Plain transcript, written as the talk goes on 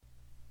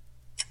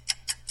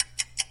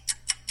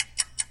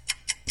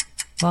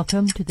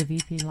Welcome to the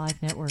VP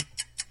Live Network.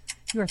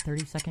 Your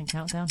 30-second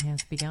countdown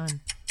has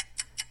begun.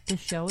 This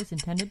show is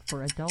intended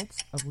for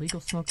adults of legal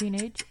smoking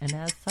age, and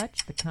as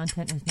such, the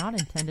content is not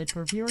intended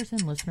for viewers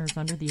and listeners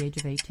under the age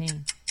of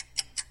 18.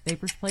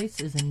 Vapors Place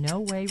is in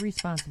no way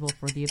responsible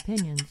for the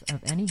opinions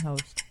of any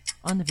host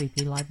on the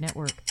VP Live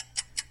Network.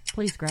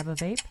 Please grab a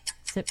vape,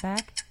 sit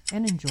back,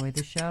 and enjoy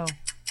the show.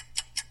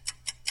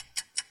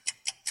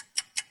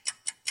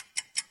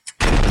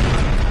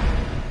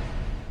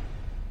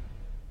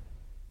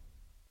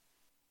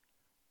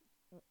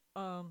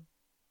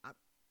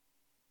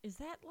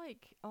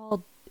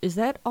 Is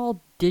that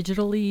all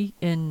digitally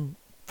and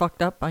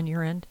fucked up on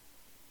your end?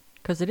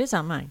 Because it is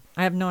on mine.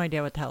 I have no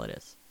idea what the hell it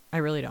is. I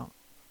really don't.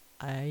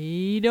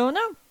 I don't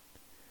know.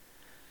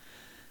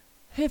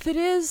 If it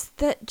is,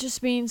 that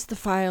just means the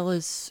file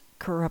is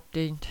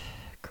corrupting,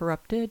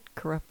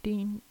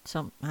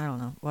 some, I don't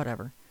know,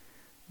 whatever.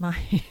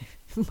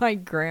 My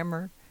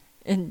grammar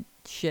and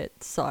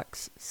shit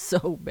sucks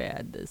so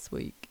bad this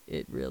week.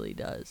 It really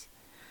does.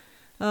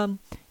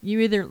 You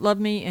either love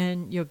me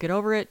and you'll get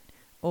over it,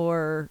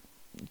 or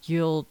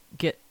you'll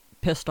get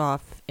pissed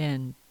off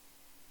and,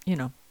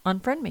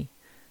 unfriend me.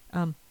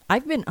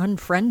 I've been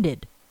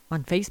unfriended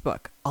on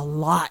Facebook a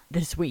lot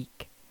this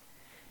week.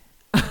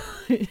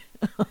 I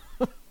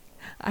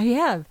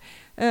have.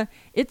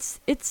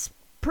 It's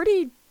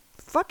pretty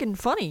fucking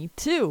funny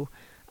too.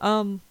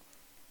 And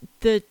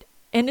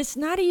it's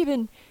not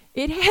even.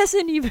 It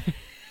hasn't even.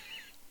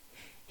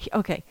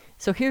 Okay,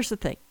 so here's the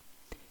thing.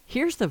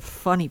 Here's the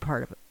funny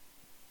part of it.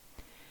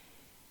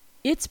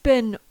 It's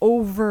been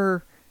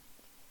over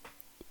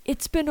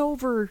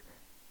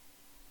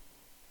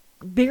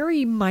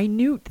very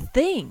minute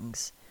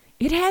things.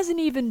 It hasn't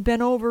even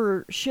been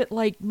over shit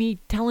like me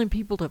telling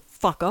people to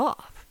fuck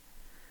off.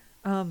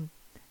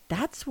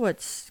 That's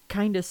what's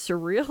kind of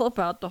surreal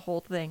about the whole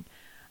thing.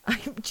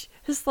 I'm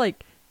just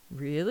like,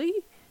 really?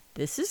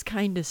 This is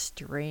kind of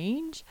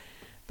strange.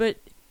 But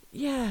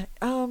yeah,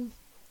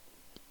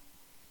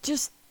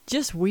 just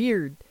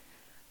weird.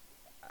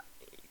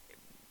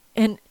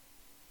 And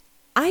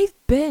I've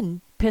been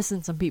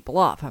pissing some people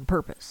off on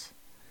purpose.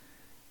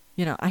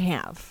 I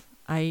have.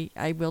 I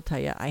will tell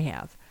you, I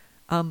have.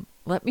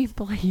 Let me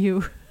play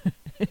you.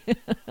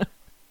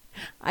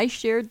 I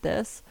shared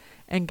this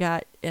and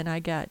I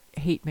got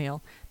hate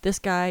mail. This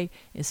guy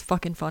is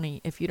fucking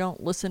funny. If you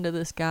don't listen to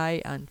this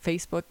guy on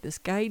Facebook, this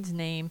guy's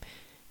name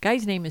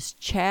is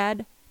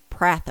Chad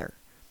Prather,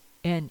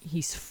 and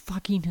he's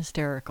fucking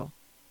hysterical.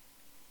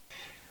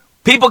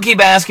 People keep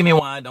asking me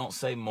why I don't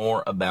say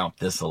more about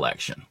this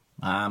election.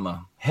 I'm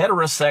a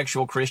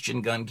heterosexual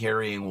Christian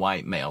gun-carrying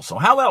white male, so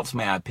how else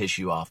may I piss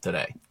you off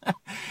today?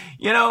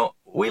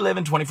 We live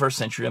in 21st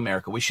century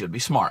America. We should be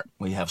smart.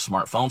 We have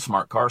smartphones,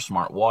 smart cars,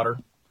 smart water,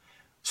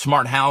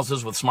 smart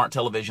houses with smart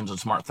televisions and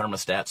smart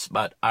thermostats,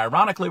 but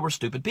ironically, we're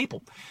stupid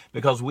people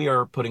because we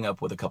are putting up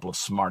with a couple of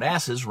smart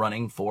asses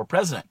running for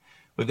president.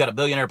 We've got a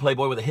billionaire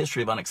playboy with a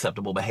history of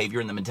unacceptable behavior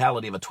and the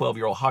mentality of a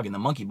 12-year-old hogging the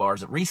monkey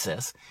bars at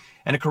recess,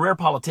 and a career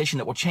politician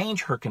that will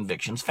change her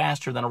convictions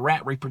faster than a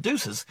rat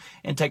reproduces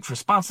and takes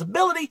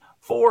responsibility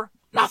for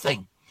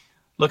nothing.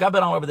 Look, I've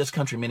been all over this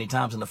country many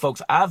times, and the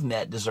folks I've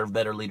met deserve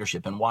better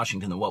leadership in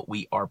Washington than what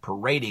we are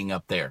parading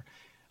up there.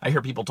 I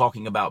hear people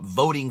talking about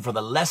voting for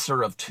the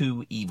lesser of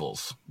two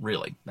evils.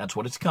 Really, that's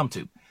what it's come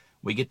to.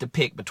 We get to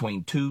pick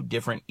between two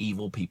different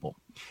evil people.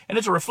 And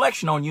it's a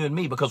reflection on you and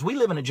me because we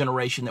live in a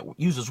generation that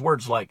uses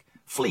words like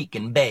fleek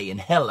and bay and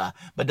hella,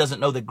 but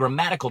doesn't know the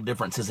grammatical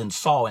differences in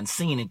saw and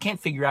seen and can't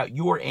figure out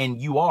your and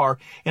you are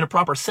in a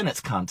proper sentence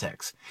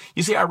context.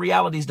 You see, our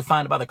reality is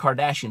defined by the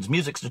Kardashians.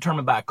 Music's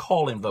determined by a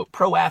call-in vote.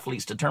 Pro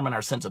athletes determine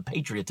our sense of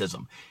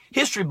patriotism.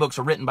 History books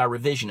are written by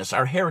revisionists.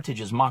 Our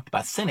heritage is mocked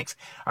by cynics.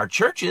 Our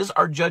churches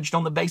are judged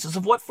on the basis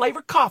of what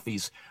flavor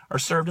coffees are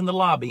served in the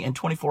lobby, and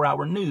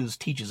 24-hour news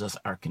teaches us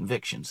our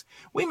convictions.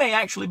 We may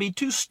actually be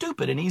too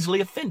stupid and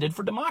easily offended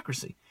for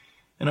democracy.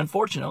 And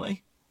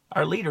unfortunately,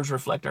 our leaders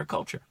reflect our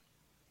culture.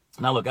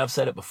 Now, look, I've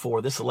said it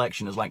before. This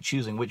election is like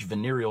choosing which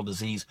venereal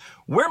disease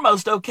we're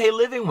most okay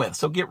living with.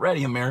 So get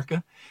ready,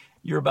 America.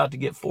 You're about to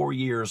get 4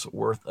 years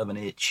worth of an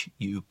itch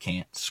you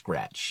can't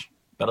scratch.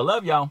 But I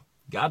love y'all.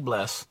 God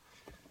bless.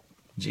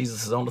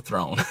 Jesus is on the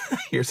throne.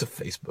 Here's a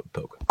Facebook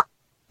poke.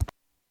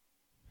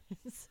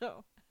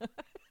 So,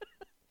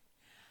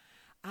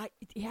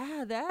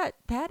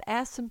 that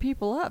asked some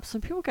people up.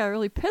 Some people got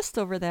really pissed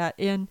over that.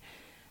 And,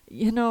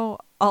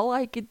 all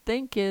I could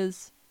think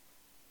is,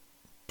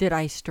 did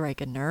I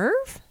strike a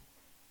nerve?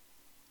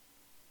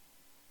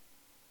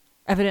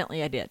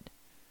 Evidently I did.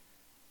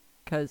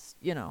 Because,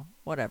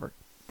 whatever.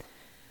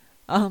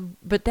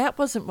 But that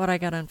wasn't what I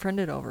got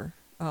unfriended over.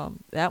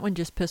 That one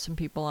just pissed some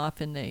people off,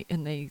 and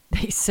they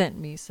sent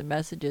me some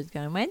messages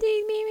going, "What do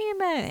you mean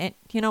about it?" And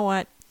you know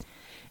what?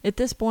 At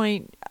this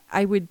point,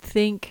 I would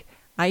think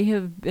I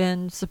have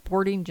been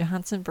supporting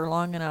Johnson for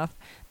long enough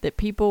that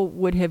people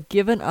would have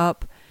given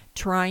up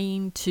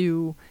trying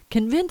to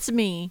convince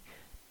me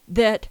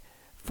that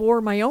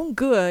for my own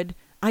good,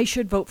 I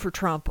should vote for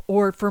Trump,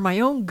 or for my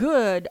own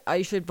good,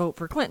 I should vote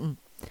for Clinton.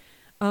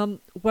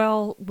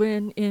 Well,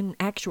 when in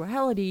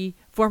actuality,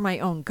 for my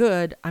own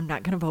good, I'm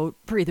not going to vote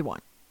for either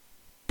one.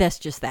 That's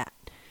just that.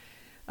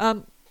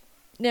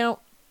 Now,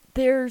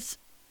 there's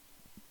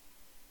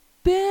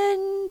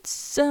been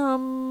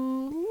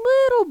some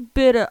little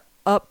bit of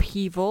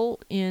upheaval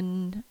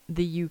in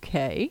the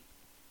UK.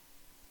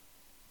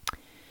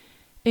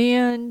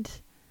 And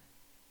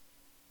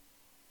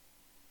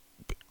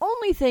the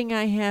only thing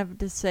I have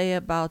to say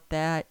about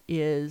that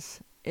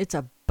is it's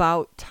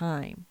about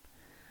time.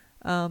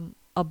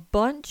 A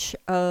bunch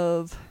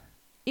of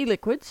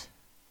e-liquids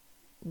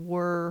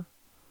were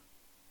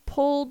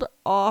pulled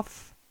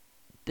off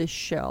the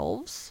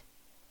shelves.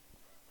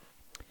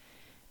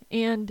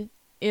 And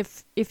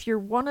if you're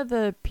one of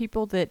the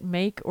people that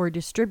make or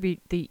distribute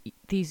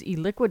these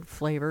e-liquid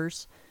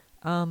flavors,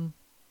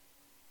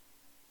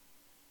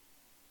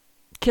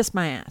 kiss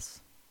my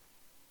ass.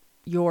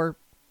 You're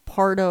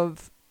part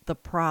of the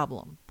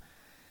problem.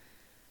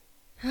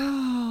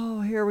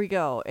 Oh, here we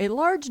go. A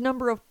large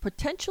number of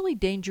potentially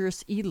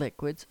dangerous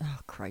e-liquids, oh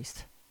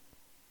Christ,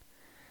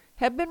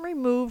 have been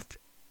removed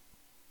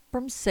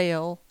from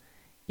sale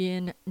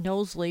in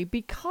Knowsley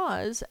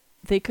because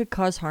they could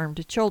cause harm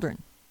to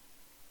children.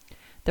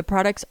 The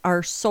products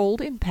are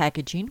sold in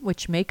packaging,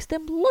 which makes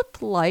them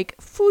look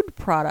like food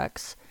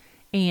products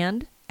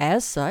and,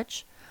 as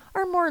such,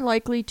 are more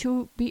likely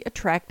to be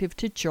attractive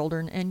to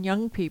children and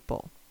young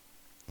people.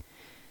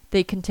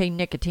 They contain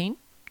nicotine,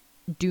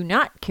 do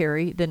not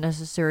carry the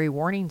necessary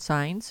warning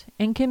signs,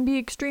 and can be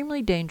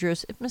extremely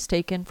dangerous if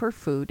mistaken for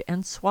food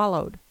and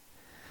swallowed.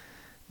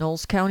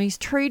 Knowles County's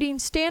Trading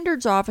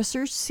Standards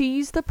officers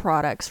seized the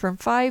products from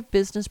 5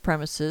 business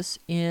premises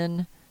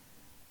in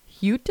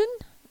Houghton,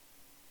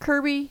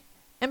 Kirby,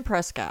 and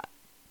Prescott.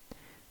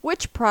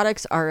 Which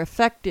products are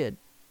affected?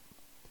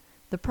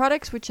 The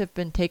products which have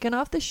been taken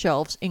off the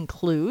shelves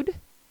include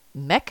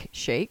Mech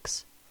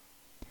Shakes,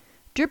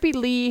 Drippy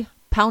Lee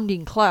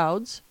Pounding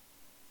Clouds.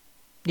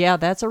 Yeah,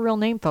 that's a real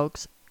name,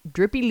 folks.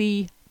 Drippy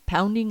Lee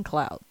Pounding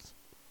Clouds.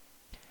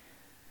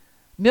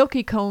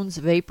 Milky Cones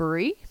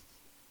Vapory.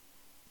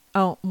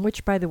 Oh,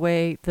 which, by the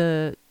way,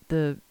 the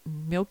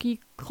Milky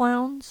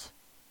Clowns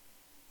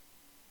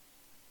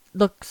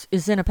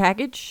is in a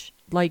package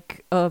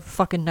like a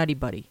fucking Nutty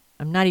Buddy.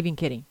 I'm not even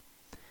kidding.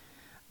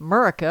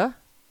 Murica,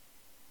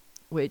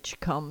 which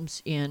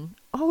comes in,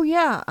 oh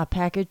yeah, a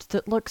package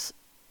that looks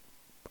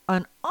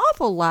an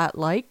awful lot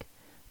like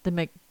the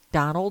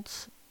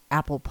McDonald's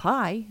apple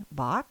pie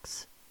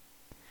box.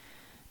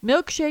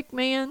 Milkshake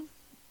Man,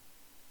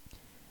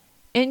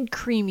 and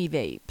Creamy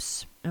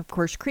Vapes. Of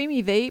course,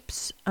 Creamy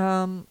Vapes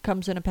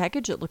comes in a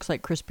package that looks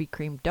like Krispy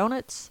Kreme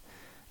donuts.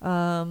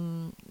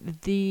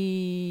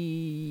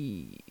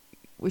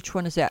 Which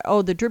one is that?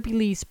 Oh, the Drippy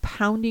Lee's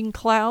Pounding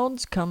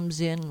Clouds comes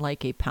in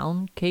like a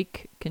pound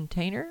cake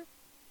container.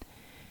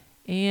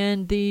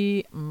 And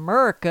the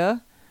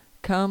Murica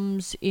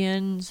comes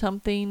in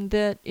something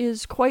that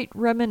is quite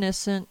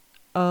reminiscent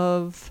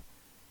of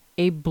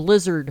a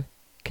Blizzard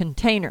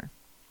container.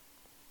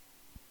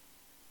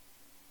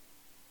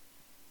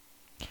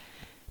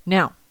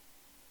 Now,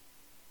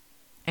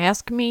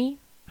 ask me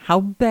how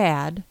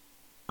bad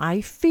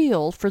I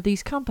feel for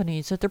these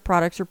companies that their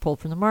products are pulled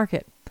from the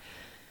market.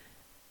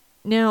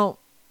 Now,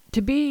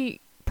 to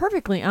be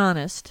perfectly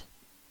honest,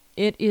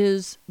 it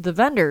is the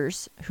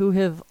vendors who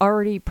have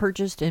already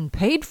purchased and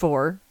paid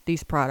for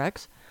these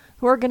products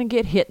who are going to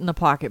get hit in the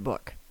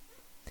pocketbook.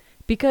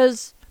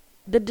 Because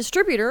the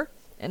distributor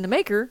and the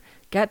maker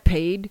got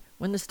paid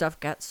when the stuff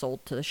got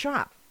sold to the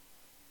shop.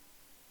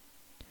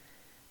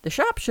 The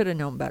shop should have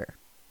known better.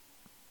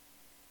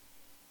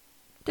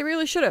 They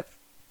really should have.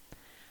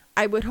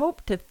 I would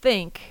hope to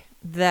think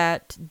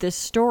that this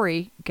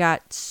story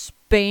got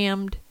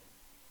spammed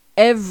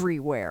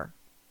everywhere.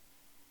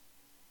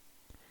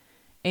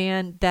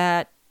 And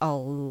that a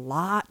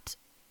lot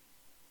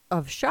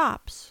of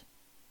shops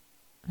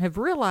have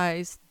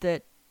realized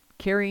that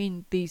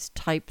carrying these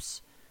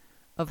types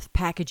of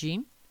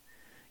packaging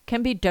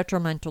can be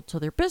detrimental to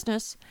their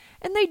business,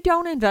 and they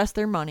don't invest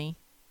their money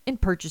in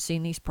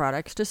purchasing these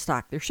products to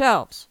stock their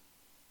shelves.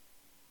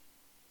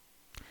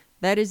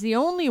 That is the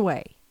only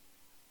way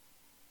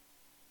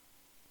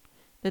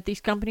that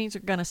these companies are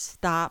going to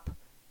stop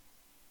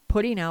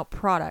putting out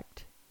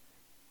product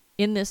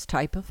in this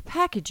type of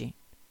packaging.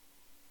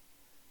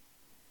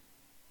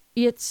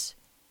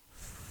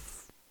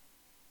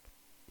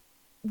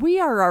 We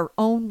are our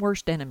own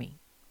worst enemy.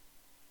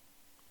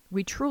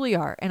 We truly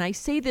are. And I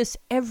say this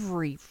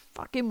every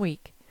fucking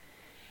week.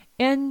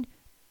 And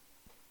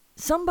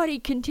somebody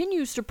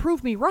continues to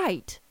prove me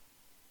right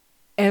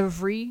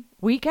every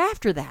week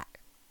after that.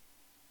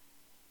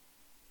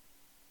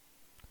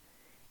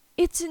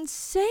 It's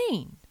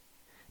insane.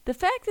 The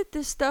fact that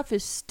this stuff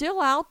is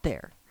still out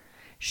there.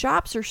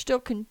 Shops are still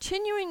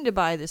continuing to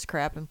buy this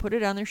crap and put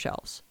it on their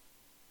shelves.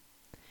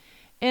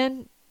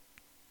 And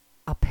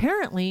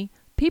apparently,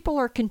 people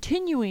are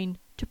continuing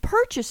to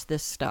purchase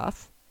this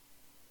stuff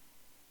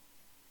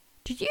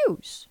to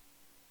use.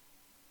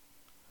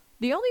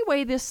 The only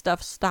way this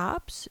stuff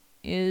stops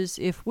is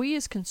if we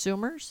as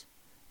consumers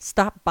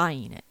Stop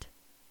buying it.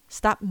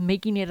 Stop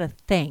making it a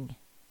thing.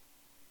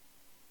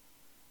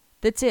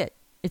 That's it.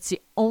 It's the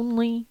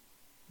only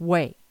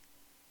way.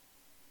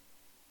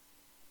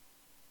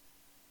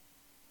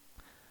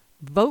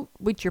 Vote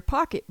with your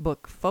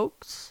pocketbook,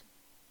 folks.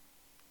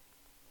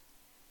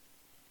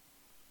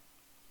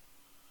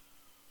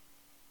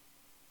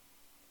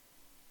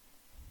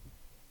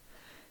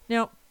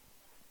 Now,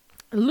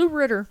 Lou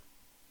Ritter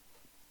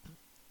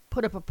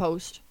put up a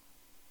post.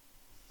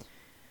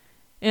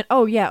 And,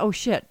 oh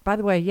shit. By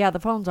the way, yeah, the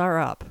phones are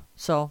up.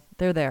 So,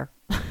 they're there.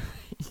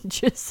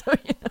 Just so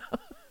you know.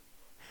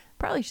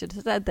 Probably should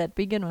have said that to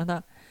begin with,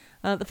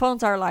 huh? The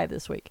phones are live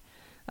this week.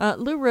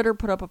 Lou Ritter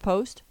put up a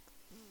post.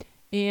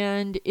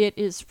 And it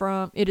is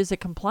a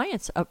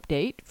compliance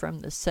update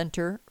from the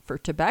Center for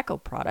Tobacco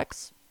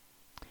Products.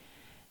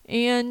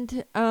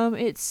 And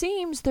it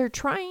seems they're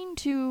trying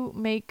to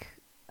make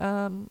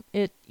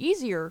it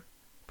easier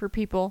for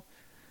people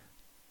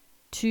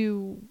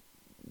to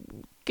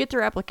get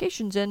their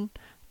applications in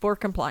for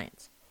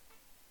compliance.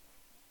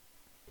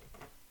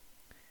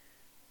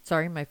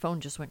 Sorry, my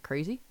phone just went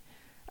crazy.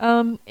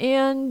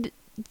 And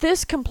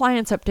this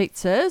compliance update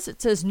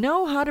says,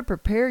 know how to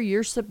prepare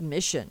your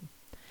submission.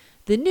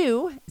 The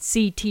new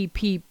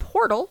CTP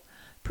portal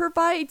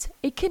provides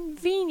a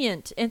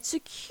convenient and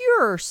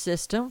secure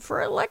system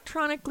for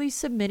electronically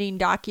submitting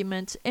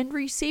documents and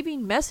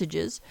receiving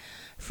messages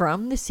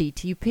from the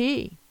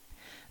CTP.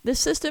 The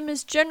system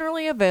is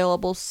generally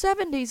available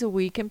 7 days a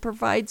week and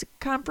provides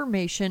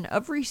confirmation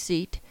of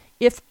receipt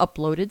if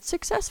uploaded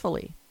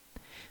successfully.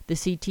 The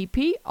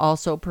CTP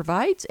also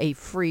provides a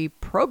free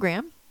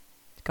program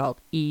called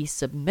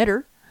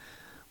eSubmitter,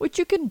 which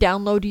you can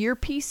download to your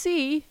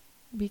PC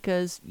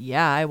because,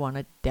 yeah, I want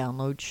to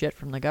download shit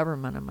from the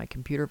government on my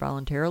computer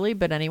voluntarily,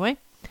 but anyway,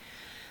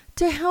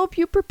 to help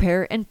you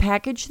prepare and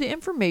package the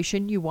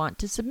information you want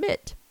to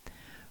submit.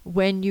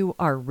 When you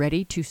are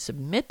ready to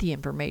submit the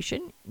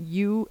information,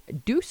 you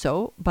do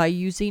so by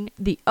using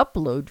the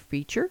upload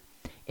feature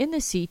in the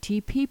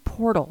CTP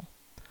portal.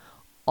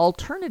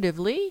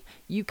 Alternatively,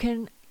 you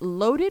can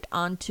load it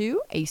onto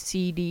a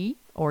CD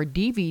or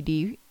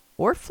DVD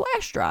or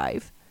flash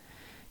drive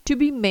to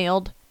be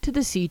mailed to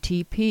the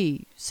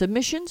CTP.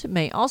 Submissions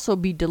may also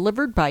be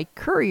delivered by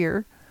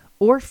courier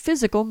or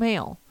physical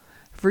mail.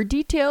 For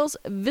details,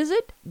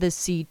 visit the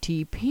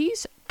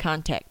CTP's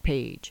contact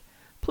page.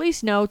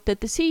 Please note that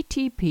the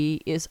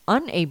CTP is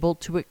unable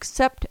to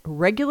accept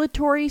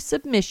regulatory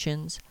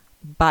submissions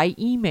by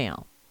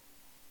email.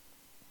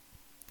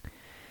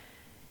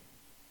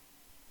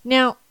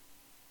 Now,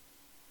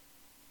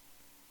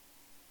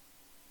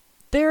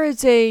 there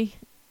is a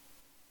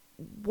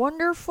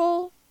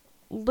wonderful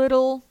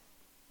little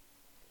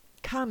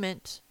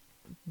comment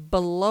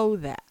below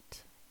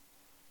that.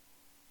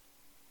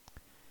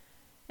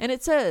 And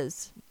it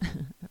says,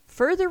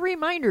 further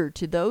reminder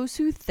to those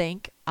who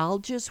think I'll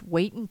just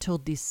wait until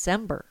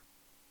December.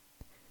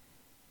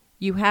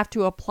 You have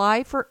to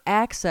apply for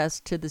access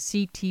to the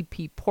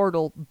CTP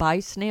portal by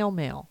snail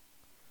mail.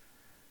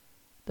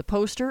 The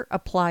poster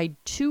applied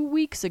 2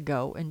 weeks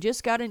ago and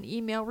just got an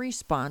email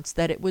response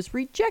that it was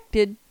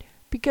rejected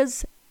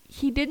because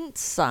he didn't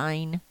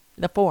sign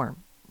the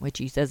form, which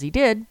he says he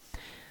did.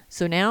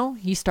 So now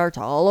he starts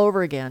all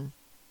over again.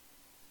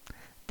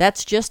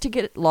 That's just to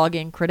get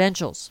login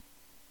credentials.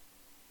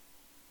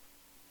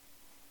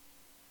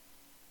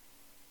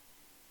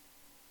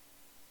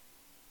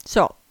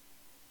 So,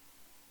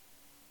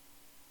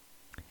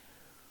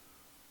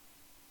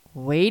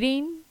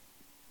 waiting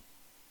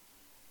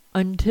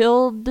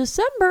until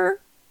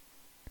December,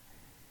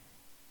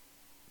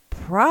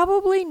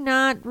 probably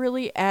not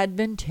really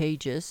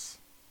advantageous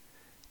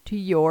to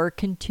your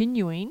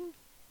continuing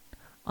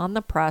on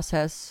the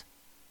process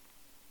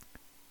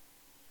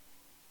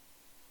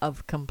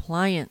of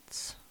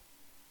compliance.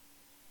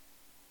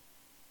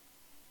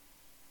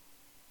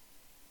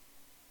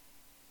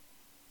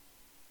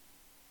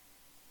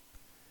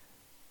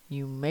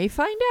 You may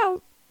find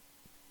out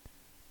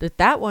that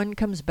that one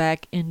comes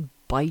back and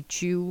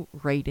bites you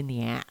right in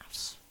the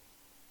ass.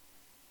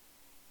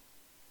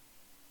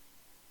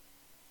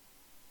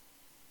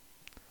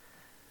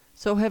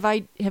 So have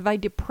I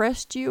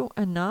depressed you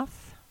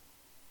enough?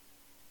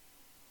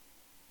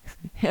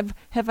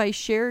 Have I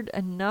shared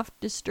enough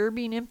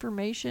disturbing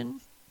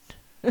information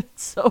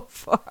so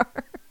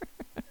far?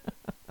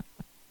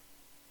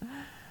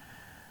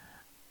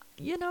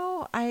 You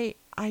know, I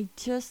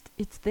just,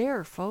 it's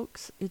there,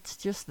 folks. It's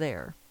just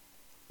there.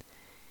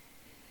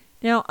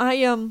 Now,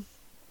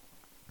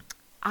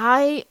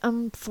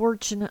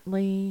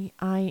 unfortunately,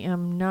 I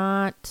am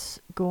not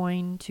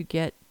going to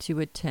get to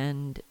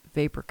attend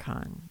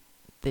VaporCon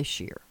this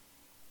year.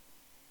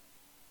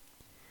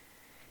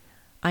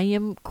 I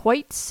am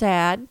quite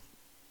sad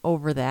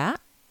over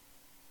that,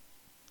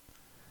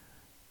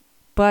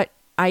 but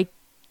I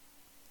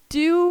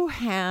do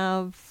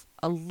have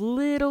a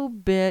little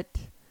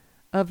bit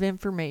of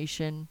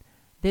information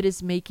that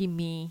is making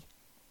me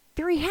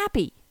very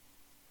happy.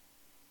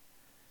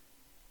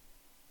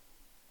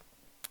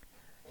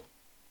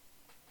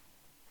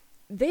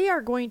 they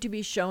are going to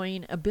be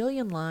showing A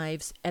Billion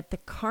Lives at the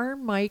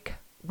Carmike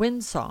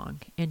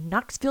Windsong in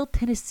Knoxville,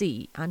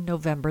 Tennessee on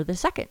November the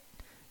 2nd,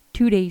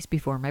 2 days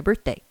before my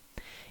birthday.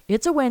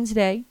 It's a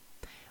Wednesday.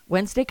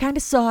 Wednesday kind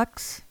of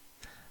sucks,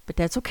 but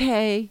that's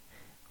okay.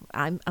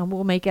 I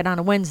will make it on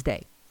a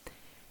Wednesday.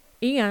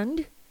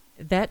 And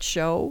that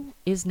show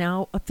is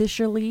now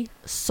officially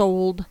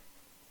sold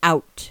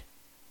out.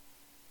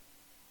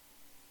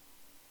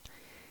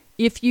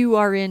 If you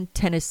are in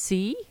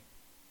Tennessee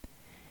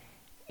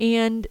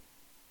and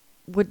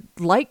would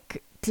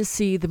like to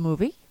see the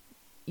movie,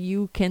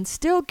 you can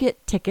still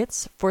get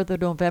tickets for the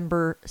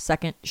November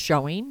 2nd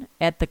showing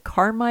at the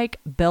Carmike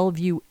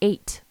Bellevue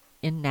 8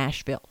 in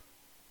Nashville.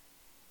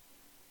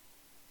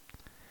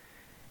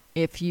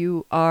 If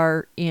you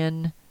are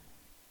in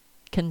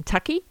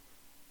Kentucky,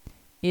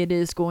 it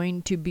is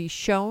going to be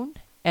shown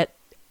at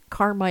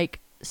Carmike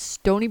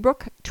Stony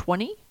Brook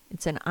 20.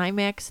 It's an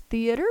IMAX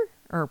theater.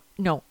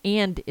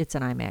 It's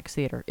an IMAX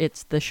theater.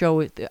 It's the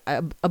show.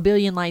 A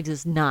Billion Lives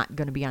is not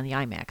going to be on the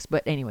IMAX.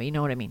 But anyway, you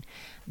know what I mean.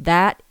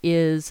 That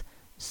is...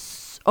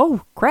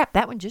 Oh, crap.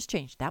 That one just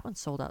changed. That one's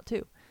sold out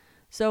too.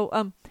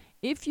 So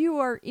if you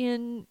are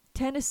in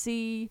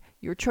Tennessee,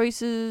 your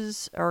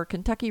choices are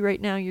Kentucky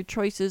right now. Your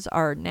choices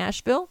are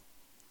Nashville.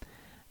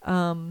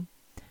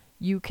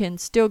 You can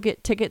still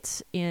get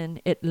tickets in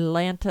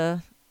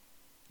Atlanta,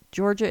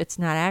 Georgia. It's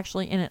not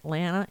actually in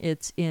Atlanta.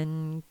 It's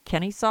in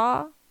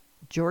Kennesaw,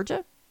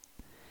 Georgia.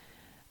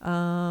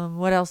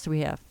 What else do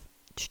we have?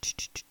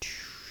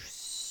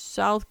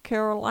 South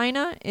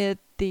Carolina at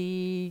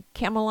the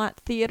Camelot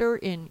Theater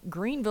in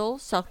Greenville,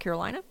 South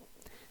Carolina.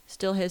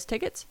 Still has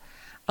tickets.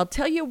 I'll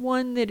tell you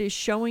one that is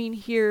showing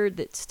here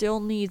that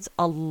still needs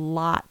a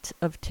lot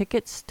of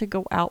tickets to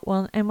go out.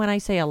 Well, and when I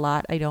say a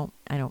lot, I don't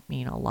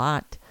mean a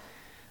lot.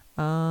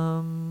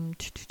 How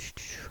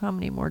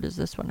many more does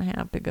this one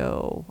have to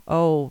go?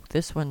 Oh,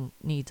 this one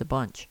needs a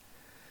bunch.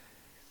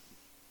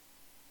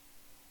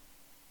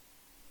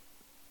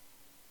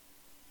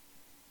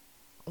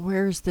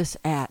 Where's this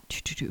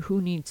at?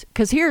 Who needs...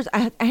 Because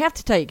I have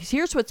to tell you, because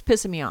here's what's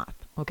pissing me off,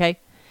 okay?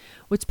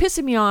 What's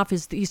pissing me off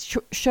is these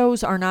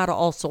shows are not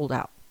all sold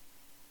out.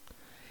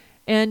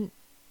 And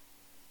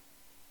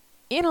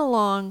in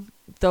along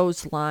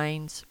those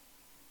lines,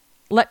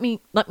 let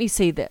me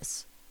say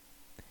this.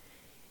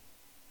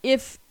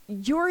 If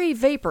you're a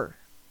vapor,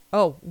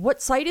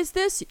 what site is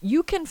this?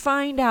 You can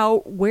find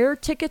out where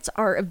tickets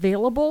are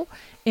available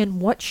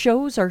and what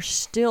shows are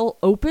still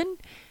open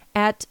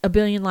at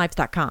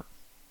abillionlives.com.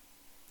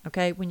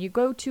 Okay, when you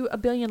go to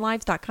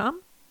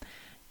abillionlives.com,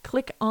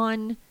 click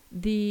on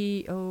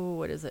the,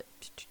 what is it?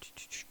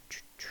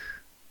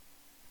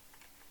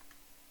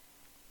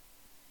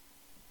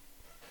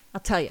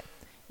 I'll tell you.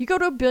 You go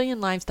to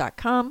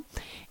abillionlives.com,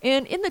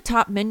 and in the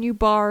top menu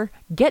bar,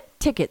 Get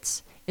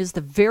Tickets is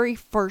the very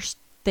first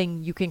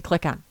thing you can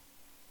click on.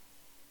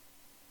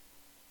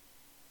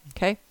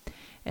 Okay?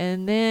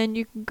 And then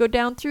you can go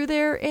down through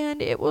there,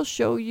 and it will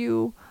show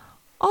you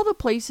all the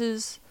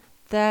places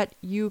that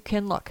you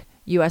can look.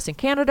 U.S. and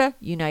Canada,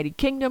 United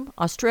Kingdom,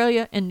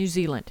 Australia, and New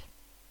Zealand.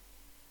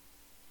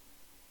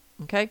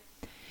 Okay?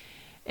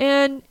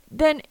 And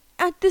then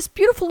this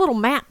beautiful little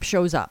map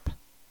shows up.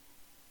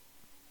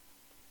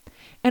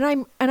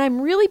 And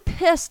I'm really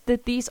pissed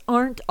that these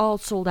aren't all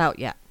sold out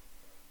yet.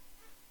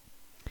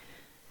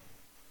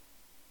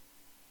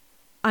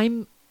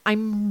 I'm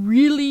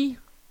really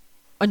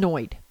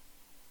annoyed.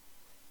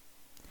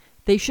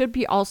 They should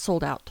be all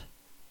sold out.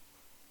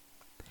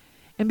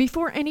 And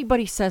before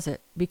anybody says it,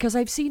 because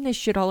I've seen this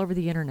shit all over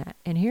the internet,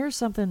 and here's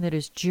something that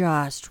is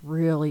just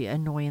really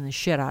annoying the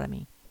shit out of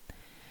me.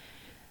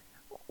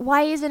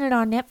 Why isn't it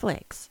on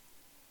Netflix?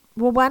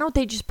 Well, why don't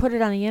they just put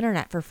it on the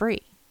internet for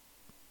free?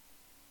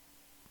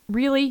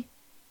 Really?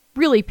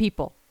 Really,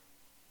 people?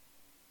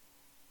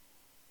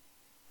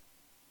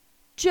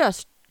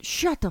 Just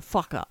shut the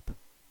fuck up.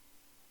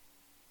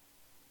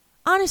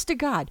 Honest to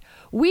God,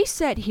 we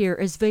sat here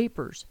as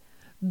vapors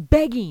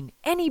begging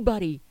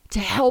anybody to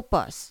help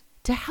us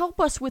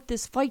with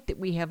this fight that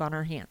we have on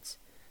our hands.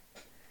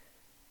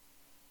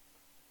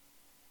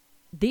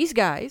 These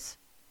guys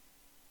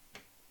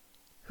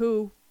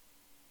who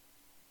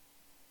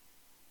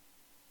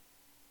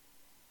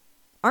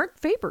aren't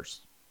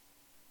vapors.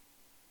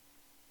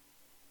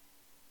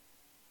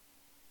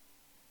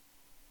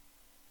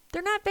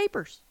 They're not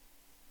vapors.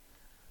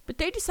 But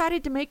they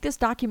decided to make this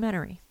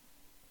documentary.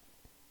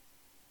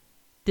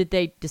 Did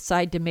they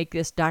decide to make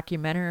this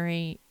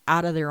documentary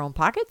out of their own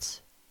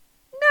pockets?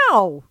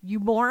 No, you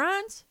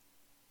morons.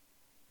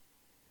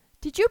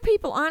 Did you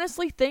people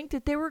honestly think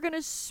that they were going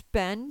to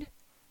spend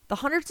the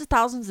hundreds of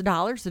thousands of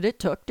dollars that it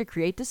took to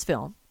create this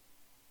film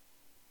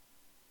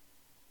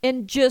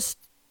and just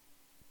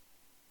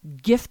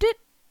gift it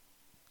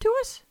to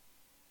us?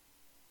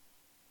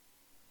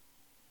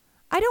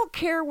 I don't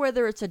care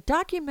whether it's a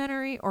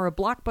documentary or a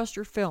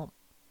blockbuster film.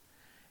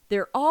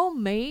 They're all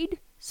made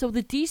so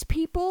that these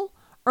people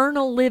earn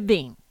a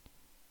living.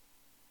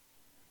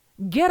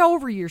 Get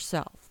over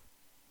yourself.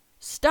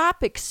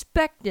 Stop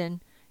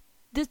expecting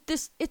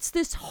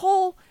this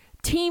whole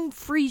team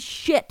free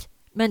shit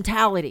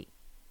mentality.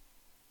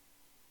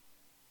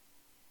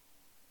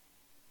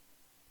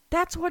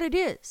 That's what it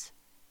is.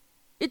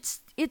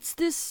 It's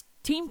this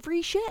team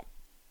free shit.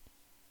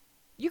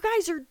 You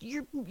guys are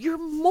you're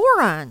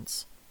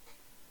morons.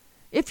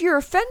 If you're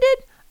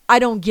offended, I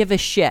don't give a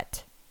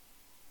shit.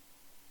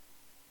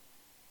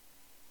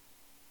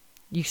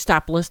 You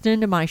stop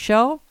listening to my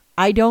show,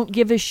 I don't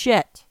give a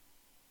shit.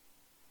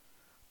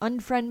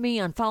 Unfriend me,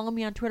 unfollow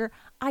me on Twitter,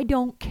 I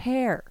don't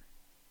care.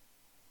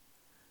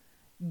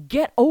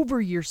 Get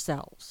over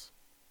yourselves.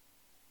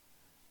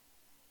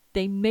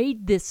 They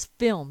made this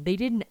film. They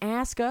didn't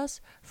ask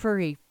us for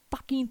a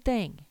fucking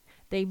thing.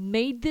 They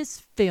made this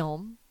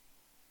film.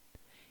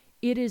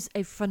 It is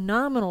a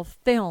phenomenal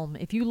film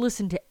if you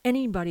listen to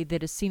anybody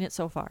that has seen it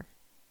so far.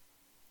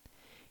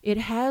 It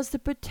has the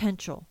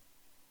potential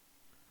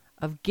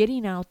of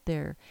getting out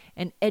there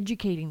and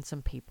educating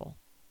some people.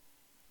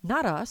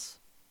 Not us,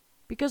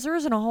 because there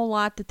isn't a whole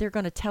lot that they're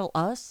going to tell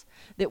us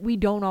that we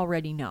don't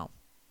already know.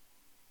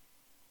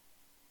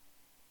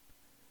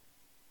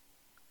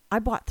 I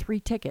bought 3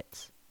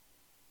 tickets.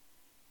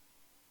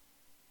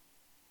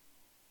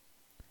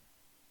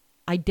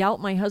 I doubt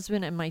my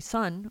husband and my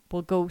son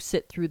will go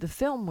sit through the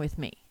film with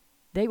me.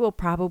 They will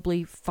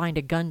probably find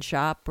a gun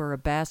shop or a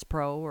Bass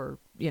Pro or,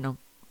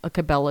 a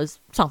Cabela's,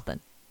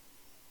 something.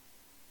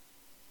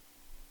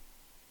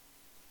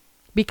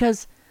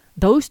 Because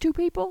those 2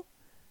 people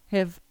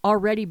have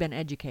already been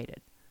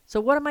educated.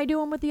 So what am I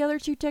doing with the other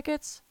 2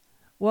 tickets?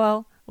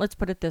 Well, let's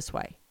put it this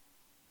way.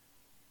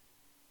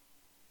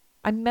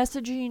 I'm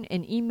messaging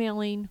and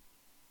emailing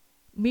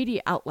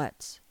media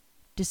outlets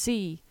to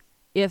see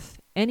if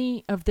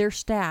any of their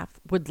staff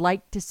would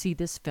like to see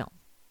this film.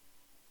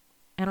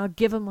 And I'll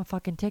give them a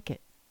fucking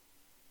ticket.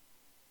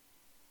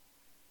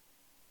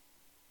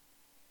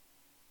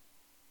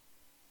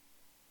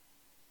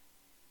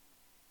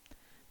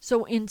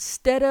 So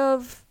instead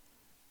of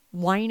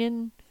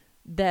whining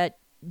that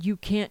you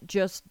can't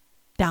just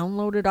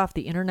download it off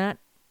the internet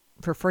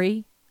for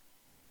free,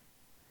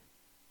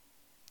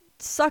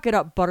 suck it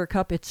up,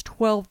 Buttercup. It's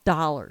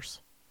 $12.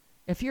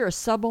 If you're a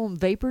sub-ohm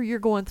vapor, you're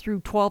going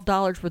through $12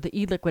 worth of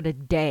e-liquid a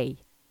day.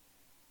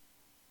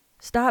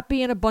 Stop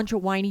being a bunch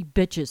of whiny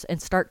bitches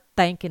and start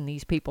thanking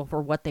these people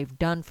for what they've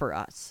done for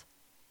us.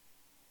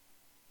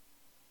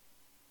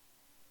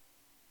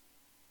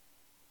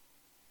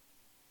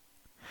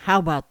 How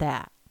about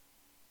that?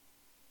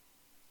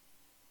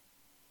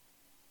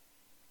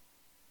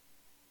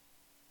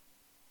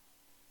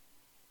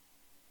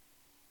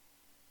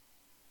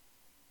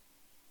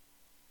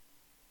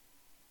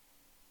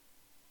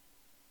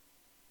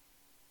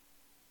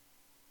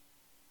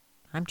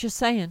 I'm just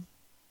saying.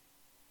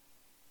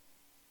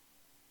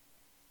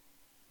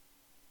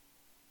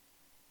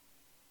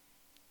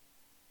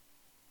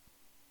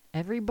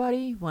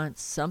 Everybody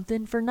wants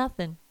something for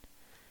nothing,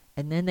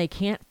 and then they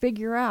can't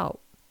figure out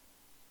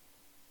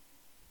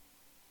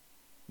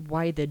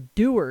why the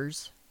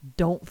doers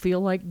don't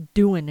feel like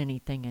doing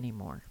anything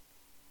anymore.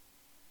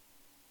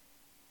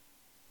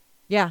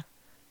 Yeah,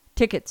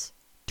 tickets,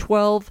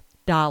 $12.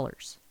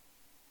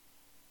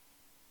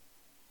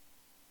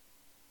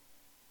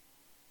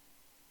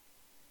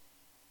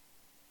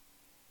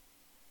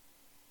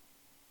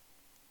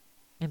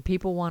 And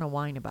people want to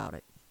whine about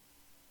it.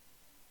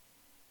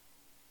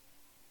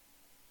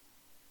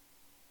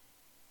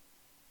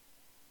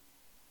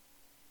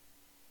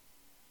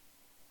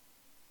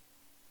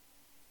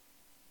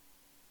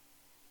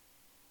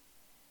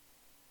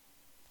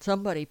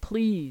 Somebody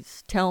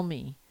please tell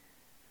me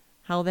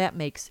how that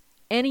makes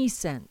any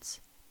sense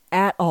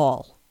at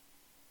all.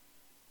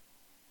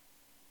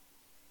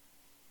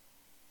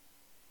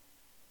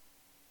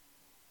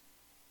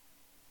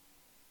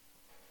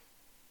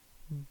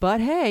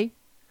 But hey,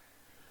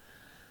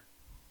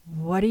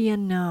 what do you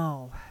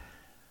know?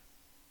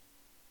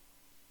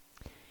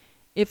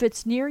 If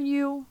it's near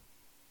you,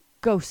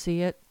 go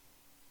see it.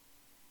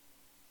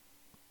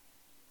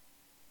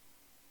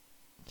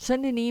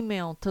 Send an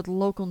email to the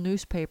local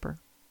newspaper.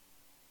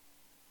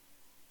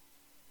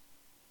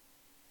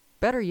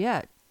 Better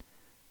yet,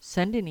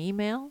 send an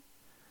email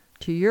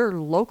to your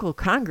local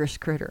Congress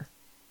critter.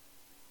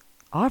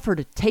 Offer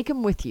to take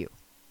him with you.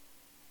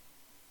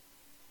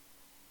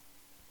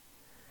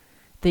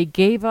 They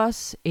gave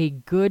us a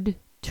good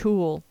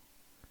tool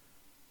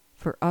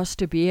for us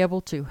to be able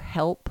to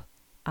help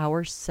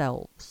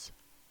ourselves.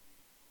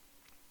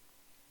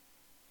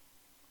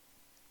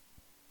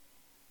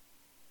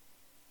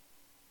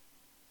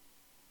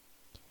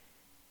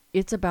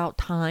 It's about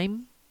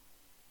time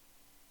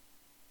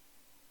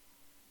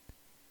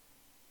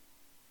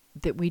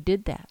that we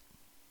did that.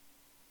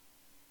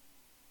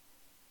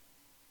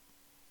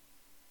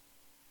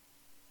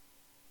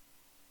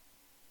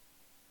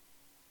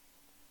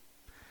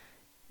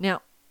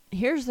 Now,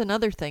 here's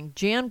another thing.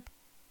 Jan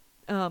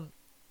and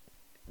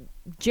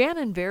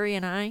Barry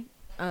and I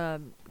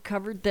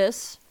covered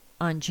this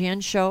on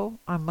Jan's show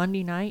on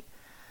Monday night,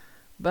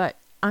 but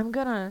I'm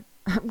gonna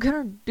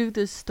do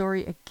this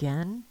story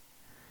again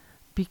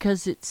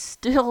because it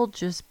still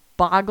just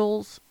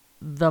boggles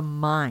the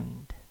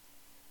mind.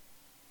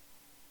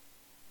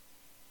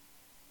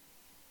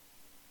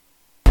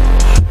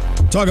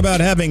 Talk about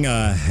having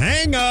a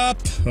hang-up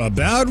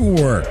about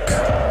work.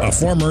 A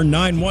former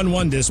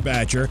 911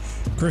 dispatcher,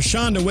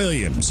 Krishonda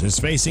Williams, is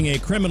facing a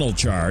criminal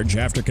charge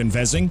after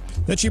confessing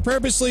that she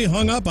purposely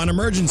hung up on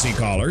emergency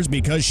callers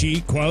because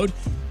she, quote,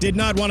 did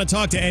not want to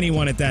talk to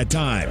anyone at that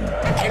time.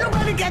 Ain't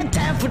nobody got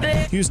time for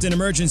that. Houston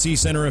Emergency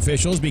Center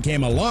officials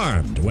became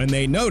alarmed when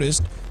they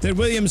noticed that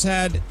Williams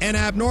had an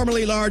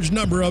abnormally large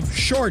number of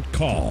short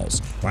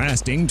calls,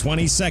 lasting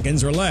 20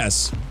 seconds or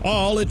less,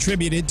 all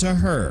attributed to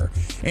her.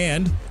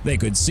 And they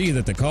could see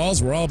that the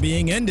calls were all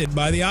being ended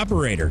by the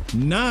operator,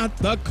 not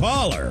the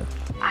caller.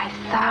 I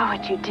saw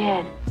what you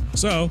did.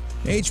 So,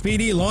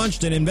 HPD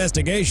launched an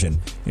investigation.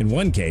 In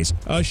one case,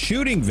 a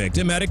shooting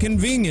victim at a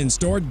convenience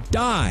store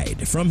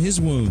died from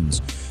his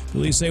wounds.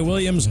 Police say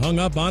Williams hung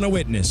up on a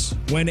witness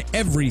when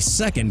every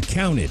second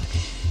counted.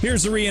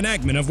 Here's a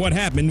reenactment of what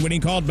happened when he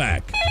called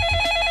back.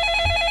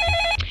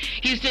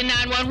 Houston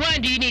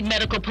 911, do you need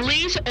medical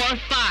police or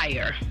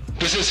fire?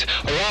 This is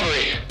a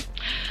robbery.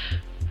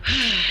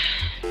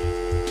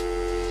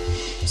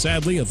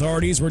 Sadly,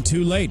 authorities were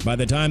too late by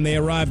the time they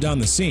arrived on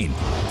the scene.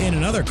 In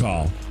another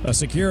call, a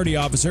security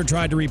officer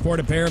tried to report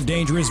a pair of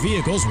dangerous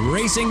vehicles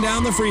racing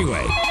down the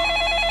freeway.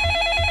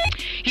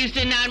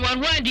 Houston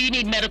 911, do you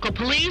need medical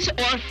police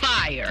or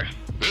fire?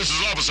 This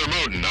is Officer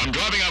Moten. I'm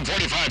driving on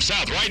 45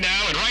 South right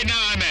now, and right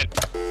now I'm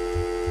at...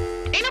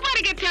 Ain't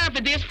nobody got time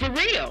for this for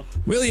real.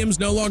 Williams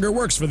no longer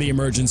works for the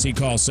emergency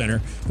call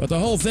center, but the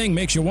whole thing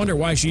makes you wonder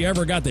why she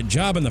ever got the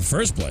job in the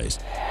first place.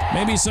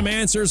 Maybe some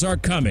answers are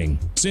coming,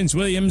 since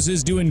Williams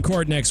is due in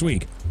court next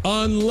week,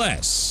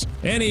 unless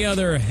any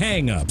other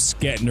hang-ups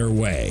get in her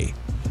way.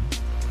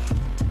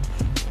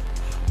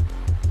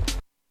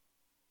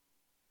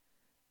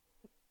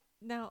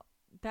 Now,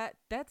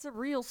 that's a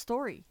real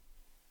story.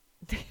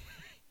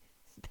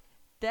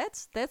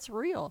 That's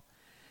real.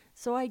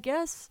 So I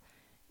guess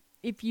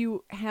if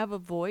you have a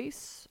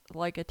voice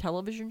like a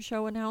television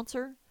show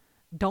announcer,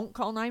 don't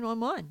call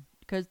 911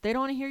 because they don't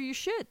want to hear your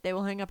shit. They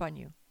will hang up on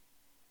you.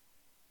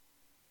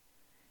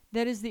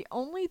 That is the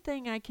only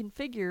thing I can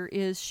figure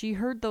is she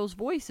heard those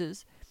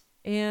voices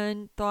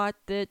and thought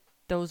that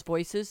those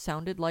voices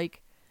sounded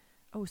like,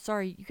 oh,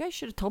 sorry, you guys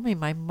should have told me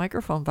my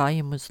microphone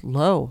volume was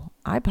low.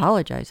 I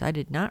apologize. I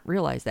did not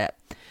realize that.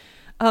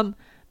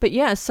 But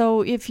yeah,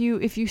 so if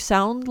you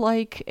sound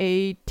like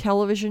a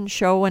television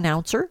show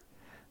announcer,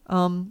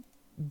 don't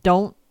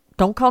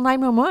call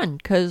 911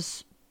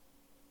 because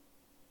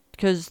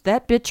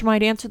that bitch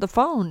might answer the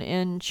phone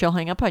and she'll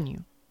hang up on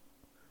you.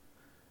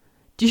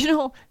 Do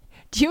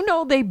you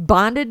know they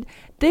bonded?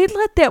 They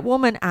let that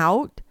woman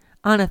out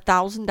on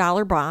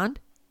 $1,000 bond.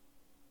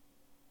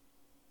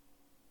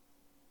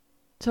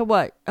 So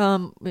what?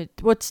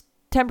 What's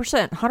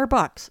 10%?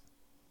 $100.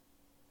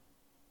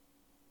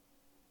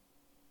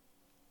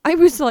 I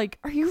was like,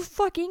 are you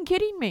fucking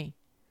kidding me?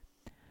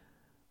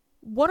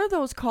 One of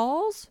those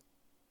calls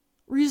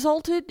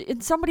resulted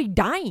in somebody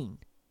dying.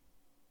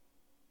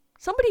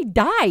 Somebody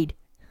died.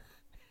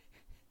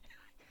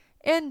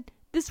 And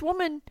this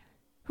woman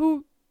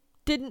who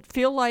didn't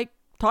feel like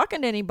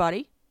talking to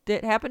anybody,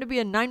 that happened to be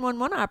a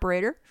 911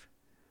 operator,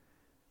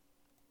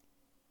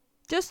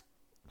 just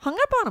hung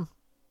up on him.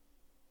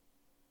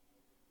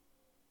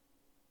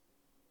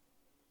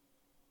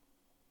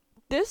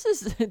 This,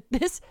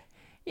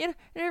 you know,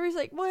 and everybody's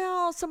like,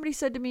 well, somebody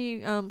said to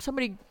me,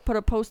 somebody put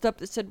a post up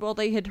that said, well,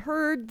 they had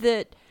heard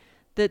that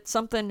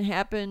something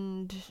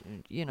happened,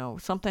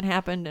 something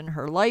happened in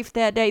her life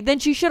that day. Then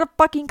she should have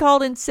fucking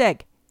called in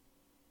sick.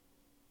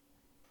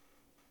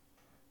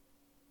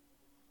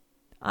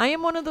 I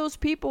am one of those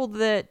people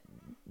that,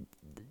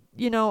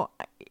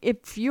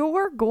 if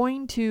you're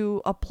going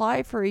to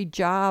apply for a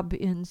job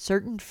in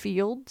certain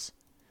fields,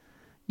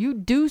 you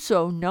do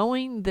so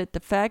knowing that the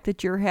fact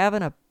that you're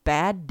having a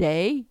bad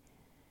day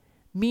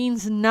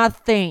means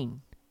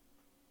nothing.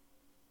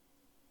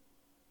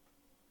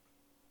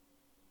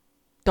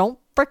 Don't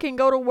freaking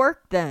go to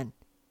work then.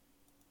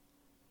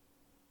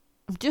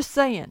 I'm just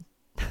saying.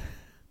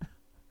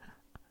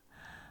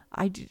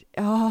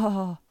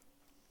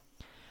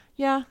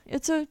 Yeah,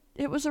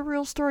 it was a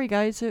real story,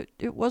 guys.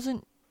 It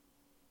wasn't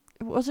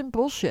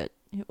bullshit.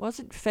 It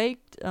wasn't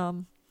faked.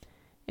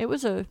 It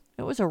was a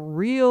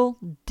real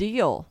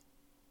deal.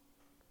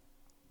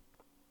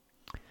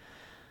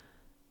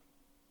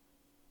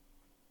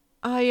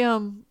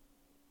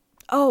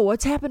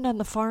 What's happened on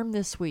the farm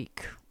this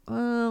week?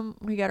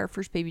 We got our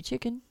first baby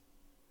chicken.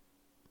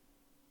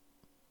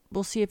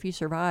 We'll see if he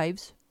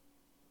survives.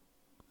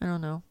 I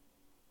don't know.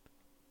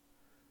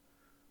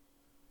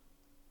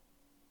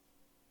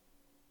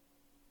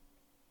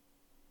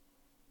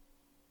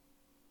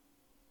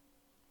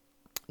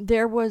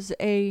 There was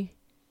a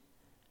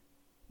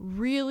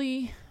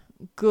really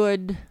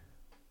good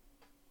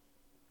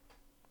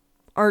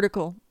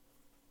article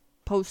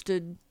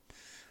posted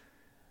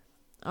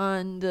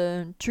on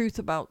the Truth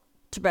About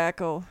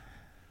Tobacco,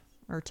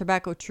 or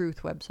Tobacco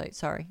Truth website.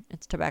 Sorry,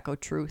 it's Tobacco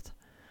Truth.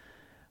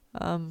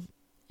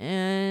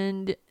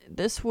 And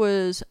this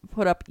was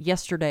put up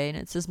yesterday, and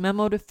it says,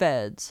 memo to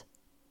feds.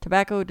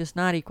 Tobacco does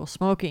not equal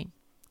smoking.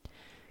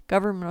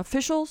 Government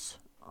officials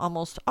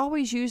almost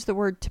always use the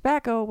word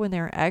tobacco when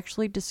they're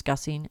actually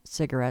discussing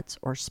cigarettes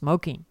or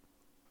smoking.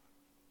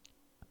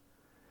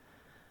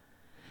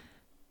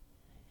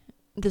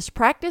 This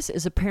practice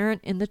is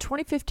apparent in the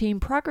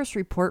 2015 progress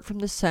report from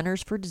the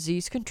Centers for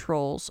Disease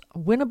Control's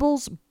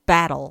Winnables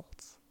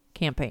Battles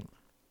campaign.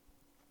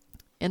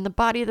 In the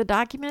body of the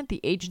document, the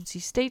agency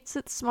states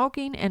that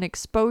smoking and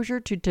exposure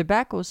to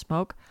tobacco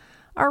smoke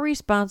are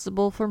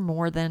responsible for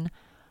more than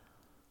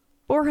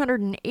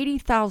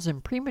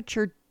 480,000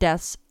 premature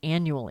deaths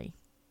annually,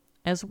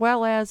 as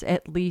well as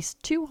at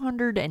least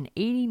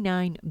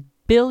 $289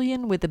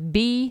 billion with a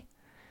B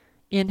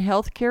in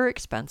healthcare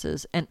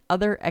expenses and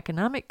other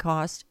economic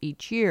costs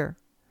each year.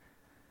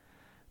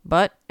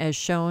 But, as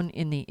shown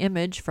in the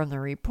image from the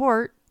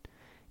report,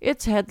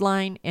 its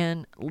headline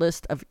and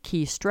list of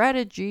key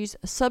strategies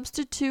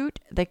substitute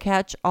the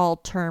catch-all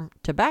term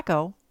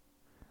tobacco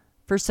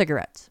for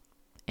cigarettes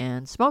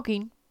and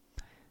smoking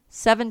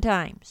 7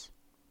 times.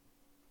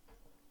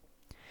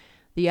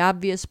 The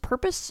obvious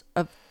purpose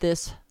of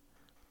this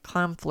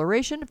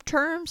conflagration of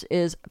terms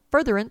is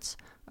furtherance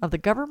of the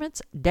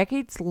government's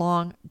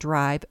decades-long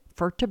drive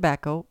for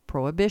tobacco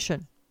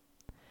prohibition.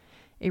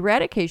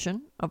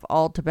 Eradication of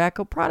all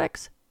tobacco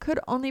products could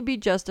only be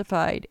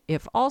justified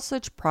if all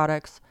such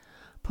products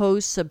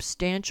pose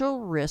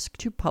substantial risk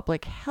to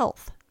public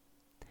health.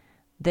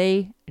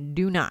 They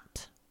do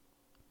not.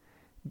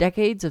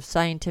 Decades of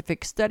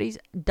scientific studies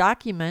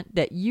document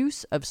that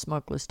use of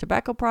smokeless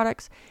tobacco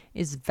products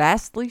is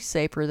vastly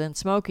safer than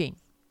smoking.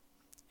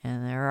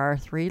 And there are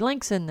 3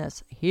 links in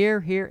this,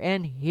 here, here,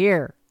 and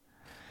here.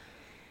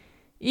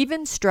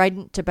 Even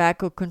strident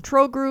tobacco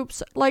control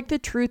groups like the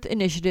Truth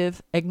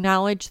Initiative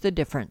acknowledge the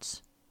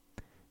difference,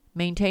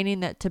 maintaining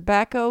that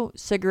tobacco,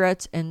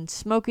 cigarettes, and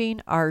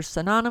smoking are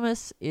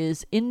synonymous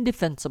is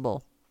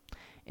indefensible.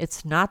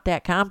 It's not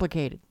that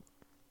complicated.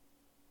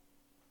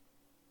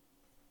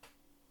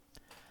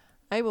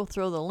 I will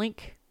throw the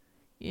link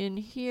in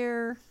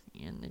here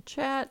in the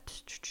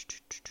chat.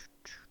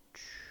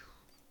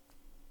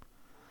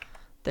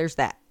 There's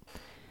that.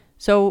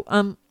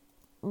 So,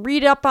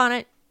 read up on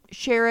it,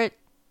 share it.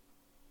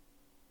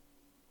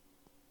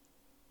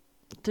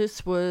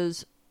 This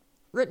was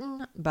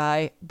written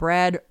by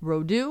Brad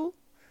Rodew.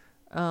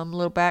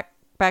 Little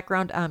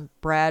background on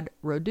Brad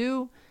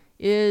Rodew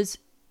is,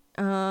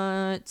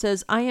 it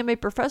says, I am a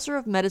professor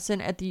of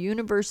medicine at the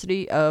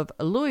University of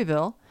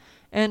Louisville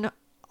and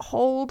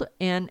hold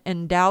an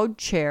endowed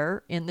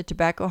chair in the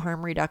tobacco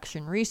harm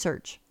reduction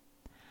research.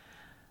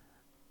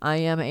 I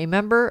am a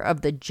member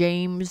of the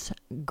James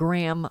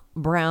Graham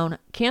Brown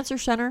Cancer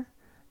Center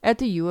at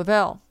the U of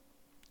L.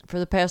 For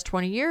the past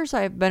 20 years,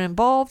 I have been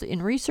involved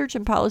in research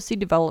and policy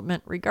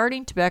development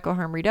regarding tobacco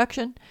harm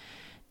reduction.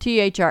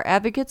 THR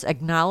advocates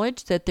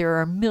acknowledge that there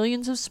are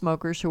millions of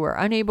smokers who are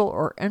unable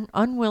or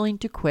unwilling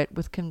to quit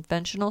with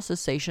conventional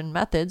cessation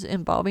methods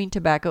involving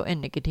tobacco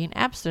and nicotine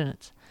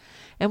abstinence,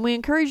 and we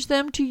encourage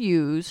them to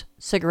use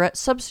cigarette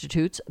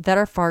substitutes that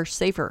are far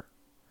safer.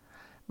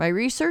 My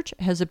research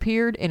has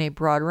appeared in a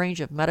broad range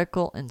of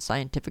medical and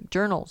scientific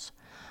journals.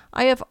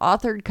 I have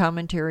authored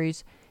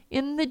commentaries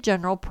in the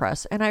general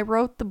press, and I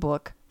wrote the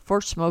book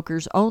For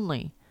Smokers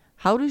Only,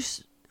 How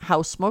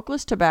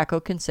Smokeless Tobacco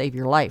Can Save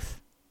Your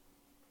Life.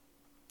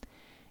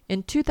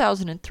 In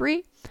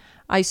 2003,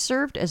 I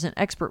served as an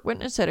expert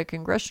witness at a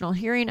congressional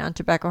hearing on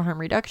tobacco harm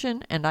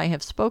reduction, and I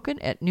have spoken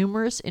at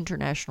numerous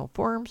international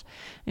forums,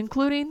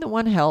 including the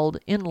one held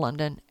in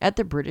London at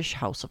the British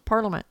House of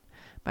Parliament.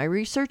 My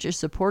research is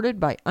supported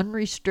by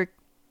unrestricted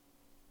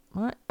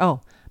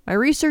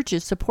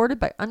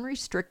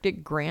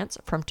grants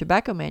from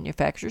tobacco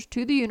manufacturers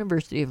to the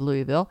University of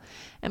Louisville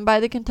and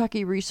by the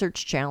Kentucky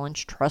Research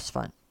Challenge Trust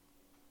Fund.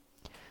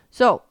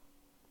 So,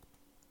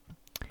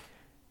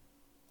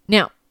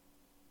 now,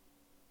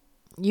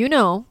 you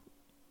know,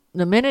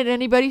 the minute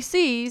anybody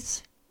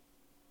sees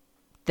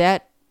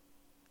that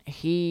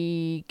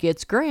he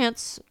gets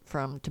grants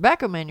from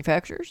tobacco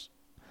manufacturers,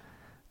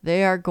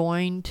 they are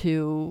going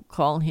to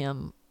call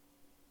him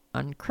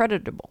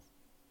uncreditable,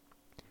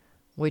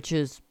 which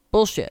is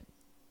bullshit.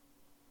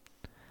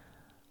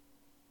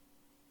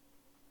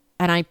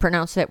 And I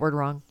pronounced that word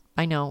wrong.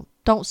 I know.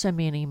 Don't send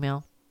me an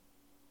email.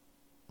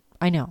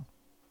 I know.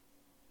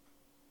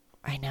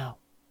 I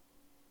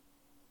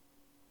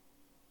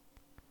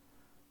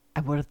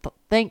would have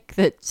think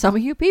that some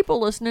of you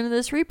people listening to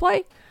this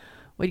replay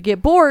would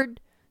get bored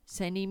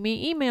sending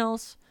me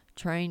emails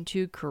trying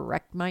to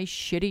correct my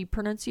shitty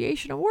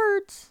pronunciation of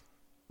words,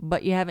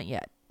 but you haven't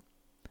yet.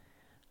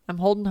 I'm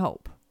holding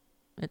hope.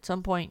 At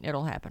some point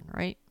it'll happen,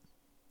 right?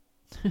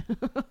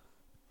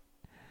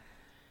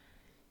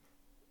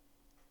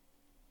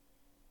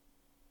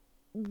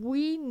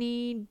 We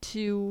need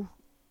to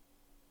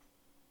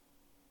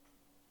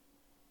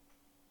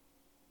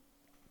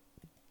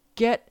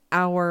get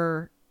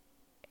our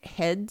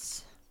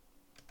heads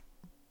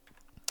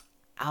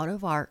out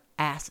of our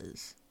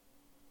asses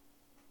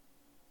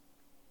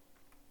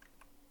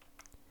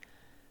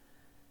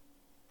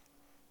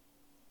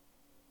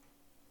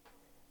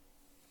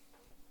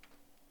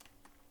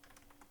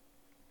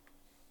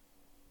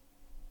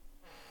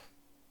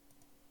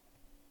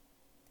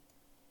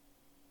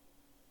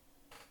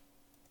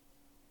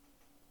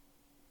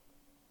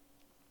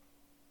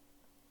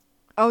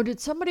Oh,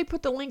 did somebody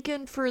put the link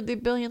in for the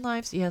Billion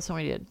Lives? Yeah,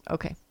 somebody did.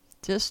 Okay.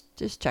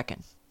 Just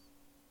checking.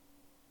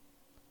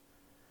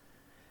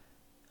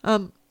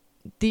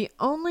 The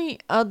only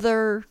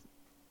other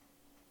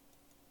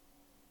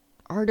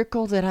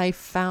article that I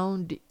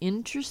found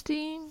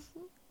interesting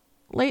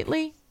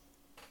lately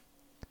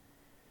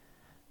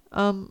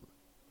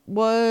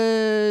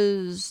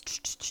was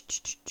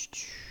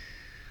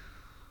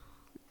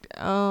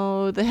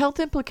the health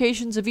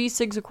implications of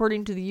e-cigs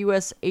according to the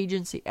U.S.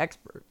 agency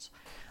experts.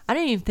 I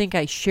didn't even think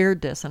I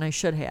shared this, and I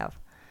should have.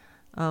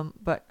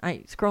 But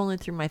I scrolling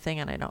through my thing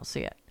and I don't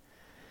see it.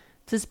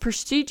 It says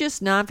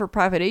prestigious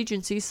non-for-profit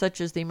agencies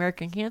such as the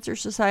American Cancer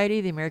Society,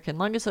 the American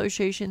Lung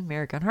Association,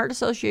 American Heart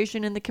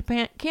Association, and the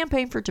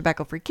Campaign for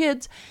Tobacco-Free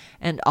Kids,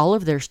 and all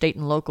of their state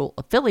and local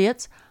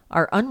affiliates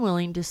are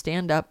unwilling to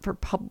stand up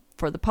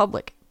for the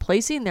public,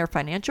 placing their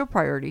financial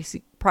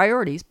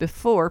priorities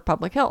before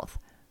public health.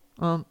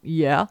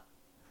 Yeah.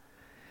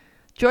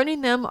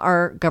 Joining them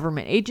are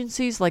government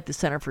agencies like the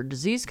Center for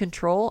Disease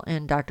Control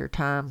and Dr.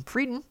 Tom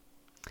Frieden,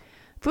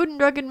 Food and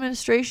Drug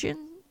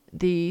Administration,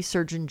 the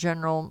Surgeon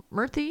General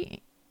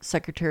Murthy,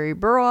 Secretary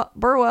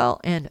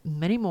Burwell, and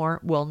many more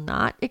will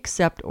not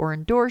accept or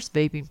endorse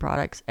vaping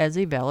products as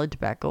a valid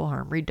tobacco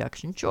harm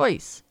reduction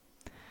choice.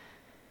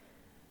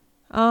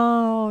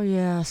 Oh,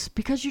 yes,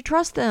 because you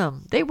trust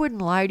them. They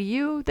wouldn't lie to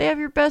you. They have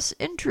your best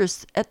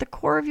interests at the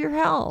core of your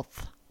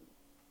health.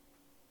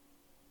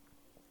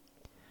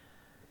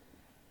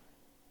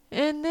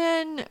 And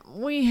then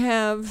we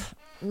have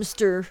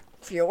Mr.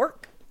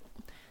 Fjork.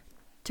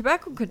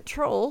 Tobacco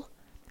control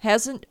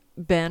hasn't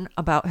been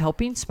about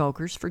helping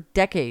smokers for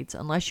decades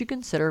unless you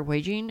consider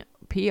waging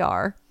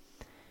PR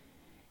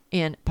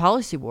and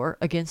policy war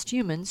against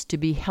humans to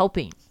be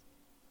helping.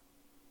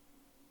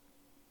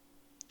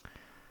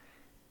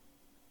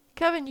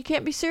 Kevin, you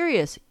can't be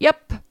serious.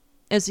 Yep.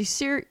 As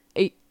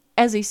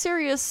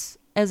serious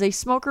as a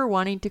smoker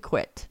wanting to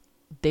quit.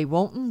 They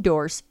won't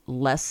endorse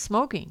less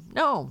smoking.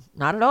 No,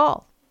 not at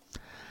all.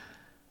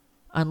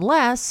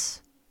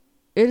 Unless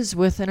it is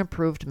with an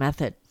approved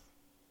method.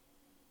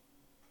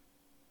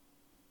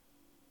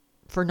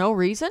 For no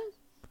reason?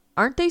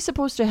 Aren't they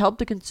supposed to help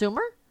the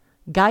consumer?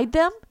 Guide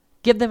them?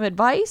 Give them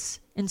advice?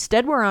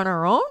 Instead, we're on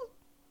our own?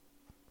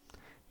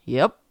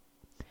 Yep.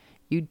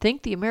 You'd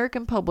think the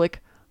American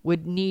public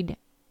would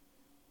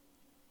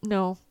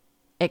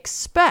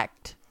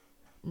expect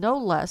no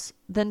less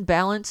than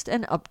balanced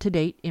and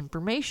up-to-date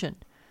information.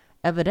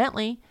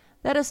 Evidently,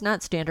 that is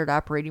not standard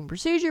operating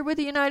procedure with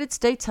the United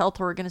States health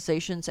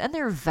organizations and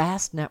their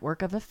vast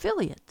network of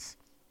affiliates.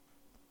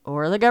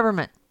 Or the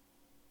government.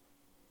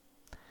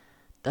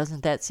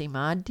 Doesn't that seem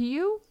odd to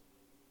you?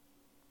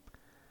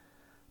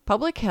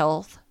 Public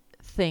health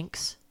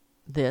thinks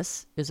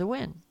this is a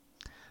win.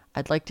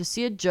 I'd like to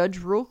see a judge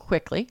rule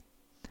quickly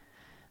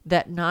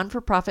that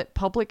non-for-profit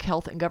public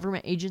health and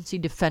government agency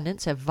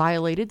defendants have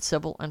violated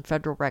civil and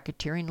federal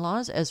racketeering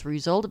laws as a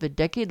result of a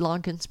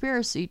decade-long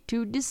conspiracy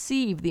to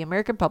deceive the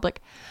American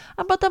public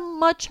about the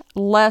much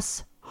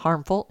less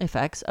harmful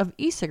effects of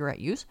e-cigarette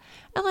use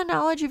and the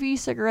knowledge of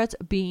e-cigarettes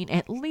being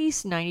at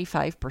least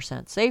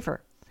 95%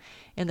 safer.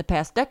 In the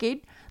past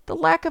decade, the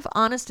lack of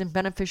honest and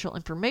beneficial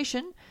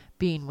information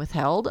being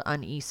withheld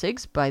on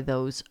e-cigs by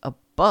those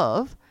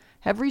above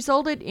have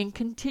resulted in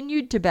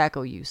continued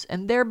tobacco use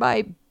and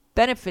thereby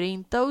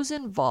benefiting those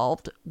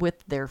involved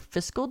with their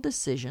fiscal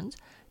decisions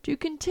to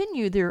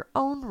continue their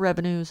own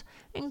revenues,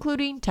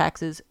 including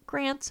taxes,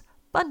 grants,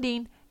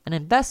 funding, and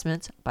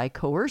investments by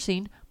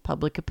coercing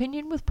public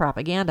opinion with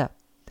propaganda,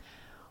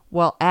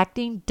 while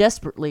acting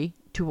desperately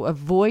to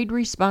avoid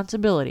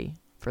responsibility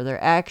for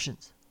their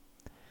actions.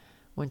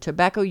 When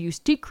tobacco use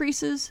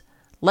decreases,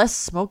 less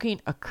smoking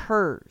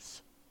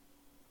occurs.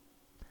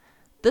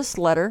 This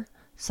letter,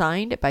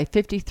 signed by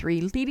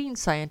 53 leading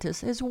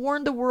scientists, has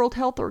warned the World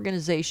Health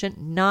Organization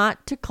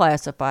not to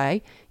classify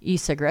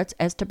e-cigarettes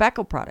as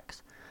tobacco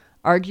products,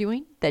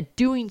 arguing that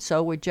doing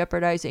so would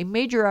jeopardize a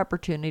major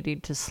opportunity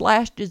to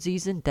slash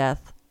disease and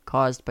death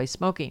caused by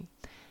smoking.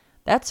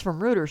 That's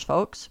from Reuters,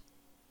 folks.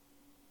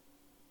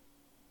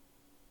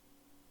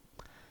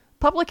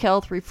 Public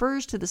health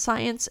refers to the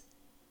science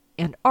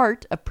and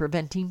art of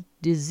preventing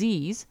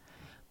disease,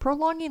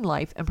 prolonging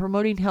life, and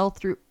promoting health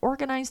through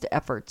organized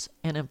efforts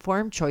and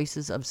informed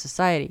choices of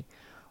society,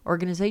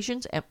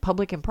 organizations, and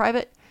public and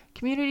private,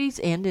 communities,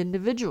 and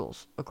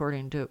individuals,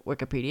 according to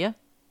Wikipedia.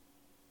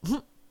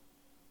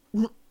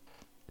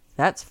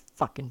 That's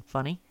fucking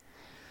funny.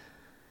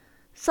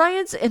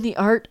 Science and the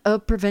art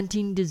of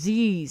preventing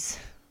disease,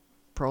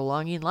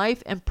 prolonging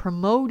life, and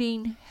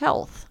promoting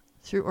health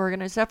through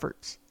organized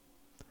efforts.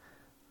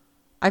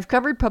 I've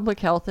covered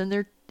public health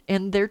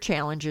and their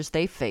challenges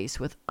they face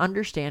with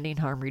understanding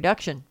harm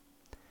reduction.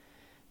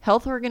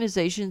 Health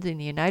organizations in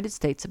the United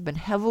States have been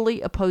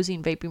heavily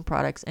opposing vaping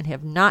products and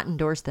have not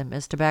endorsed them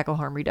as tobacco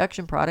harm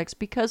reduction products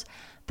because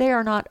they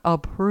are not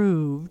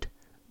approved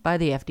by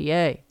the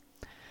FDA.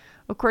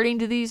 According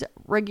to these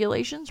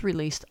regulations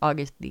released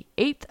August the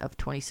 8th of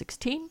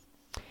 2016,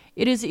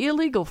 it is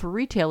illegal for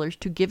retailers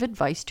to give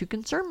advice to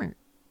consumers.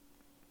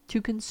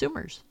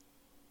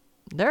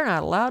 They're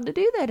not allowed to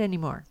do that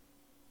anymore.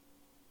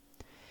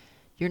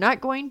 You're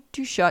not going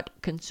to shut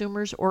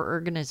consumers or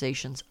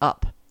organizations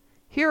up.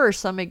 Here are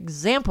some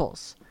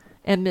examples.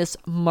 And Miss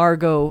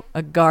Margot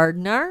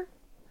Gardner,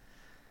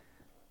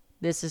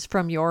 this is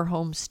from your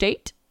home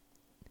state.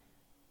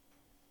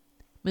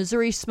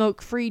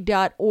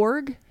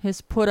 MissouriSmokeFree.org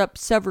has put up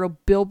several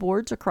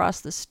billboards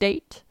across the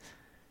state.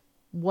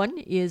 One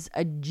is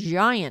a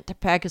giant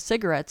pack of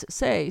cigarettes that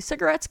say,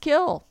 "Cigarettes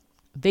kill.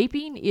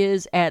 Vaping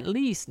is at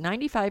least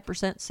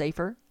 95%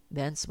 safer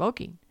than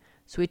smoking.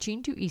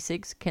 Switching to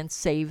e-cigs can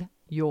save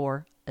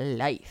your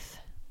life."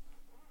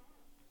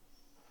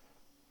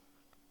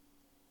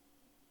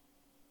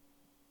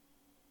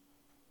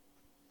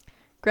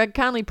 Greg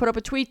Conley put up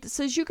a tweet that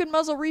says, "You can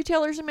muzzle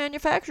retailers and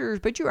manufacturers,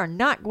 but you are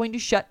not going to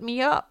shut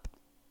me up."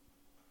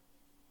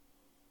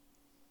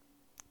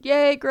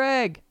 Yay,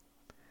 Greg.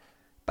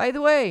 By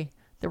the way,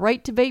 the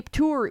Right to Vape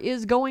tour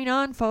is going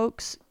on,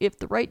 folks. If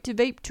the Right to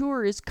Vape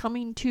tour is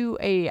coming to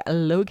a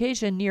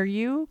location near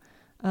you,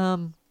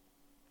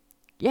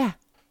 yeah,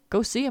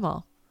 go see them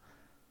all.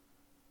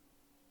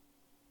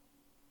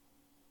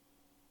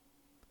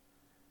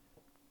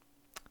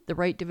 The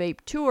Right to Vape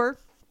tour,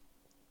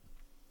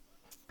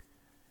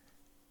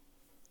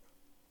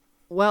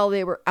 while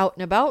they were out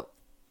and about,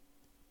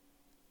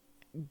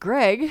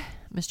 Greg,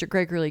 Mr.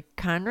 Gregory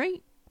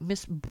Conry,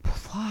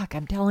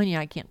 I'm telling you,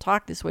 I can't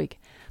talk this week.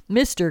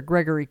 Mr.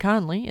 Gregory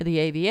Conley of the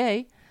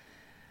AVA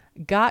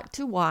got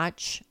to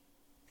watch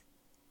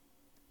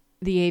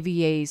the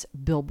AVA's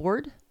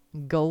billboard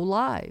go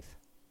live.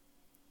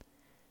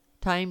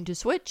 Time to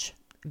switch.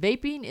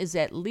 Vaping is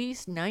at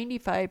least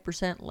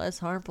 95% less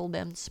harmful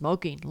than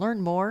smoking.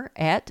 Learn more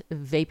at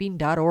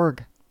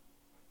vaping.org.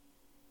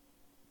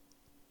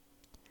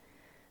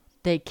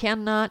 They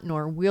cannot,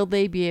 nor will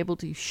they be able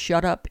to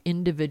shut up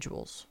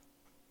individuals.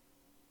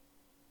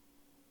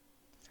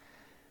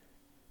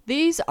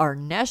 These are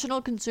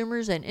national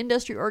consumers and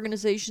industry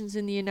organizations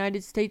in the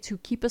United States who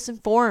keep us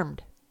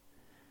informed.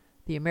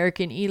 The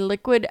American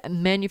E-Liquid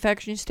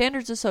Manufacturing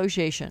Standards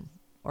Association,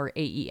 or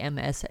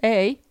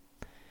AEMSA,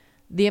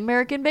 the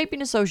American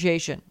Vaping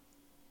Association,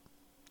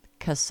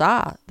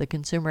 CASA, the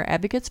Consumer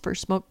Advocates for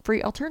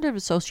Smoke-Free Alternative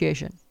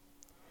Association,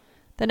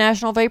 the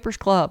National Vapors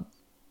Club,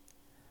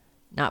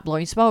 Not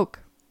Blowing Smoke,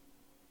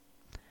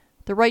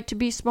 the Right to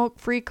Be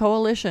Smoke-Free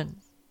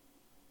Coalition,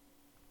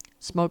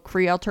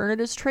 Smoke-Free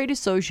Alternatives Trade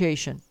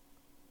Association,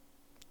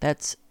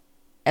 that's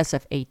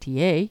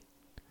SFATA,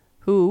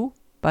 who,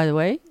 by the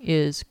way,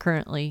 is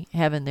currently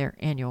having their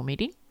annual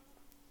meeting,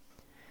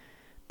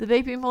 the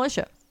Vaping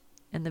Militia,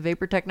 and the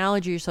Vapor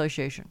Technology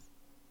Association.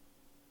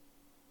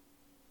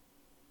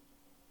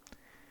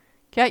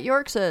 Kat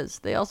York says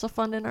they also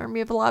fund an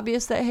army of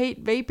lobbyists that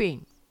hate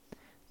vaping.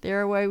 They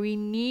are why we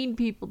need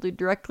people to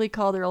directly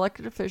call their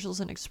elected officials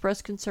and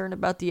express concern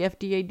about the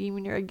FDA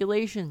deeming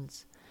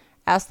regulations.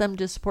 Ask them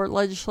to support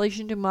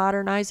legislation to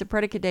modernize the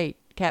predicate date.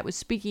 Kat was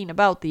speaking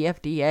about the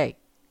FDA.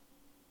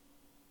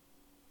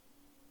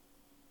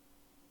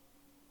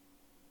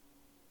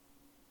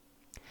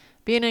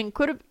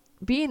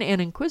 Being an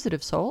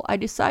inquisitive soul, I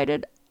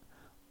decided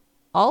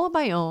all of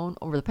my own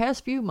over the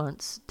past few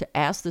months to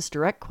ask this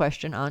direct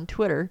question on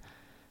Twitter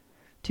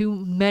to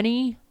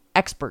many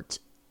experts,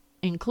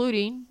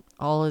 including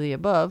all of the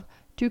above,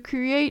 to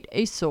create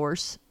a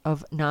source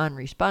of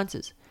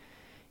non-responses.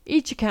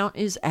 Each account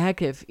is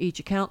active. Each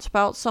account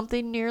spouts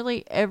something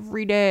nearly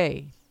every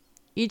day.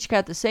 Each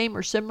got the same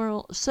or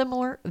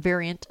similar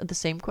variant of the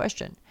same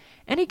question.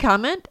 Any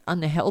comment on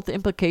the health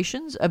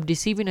implications of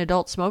deceiving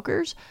adult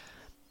smokers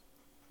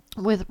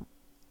with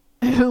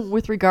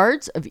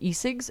regards of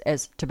e-cigs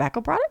as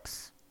tobacco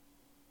products?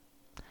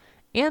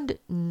 And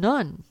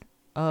none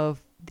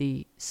of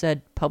the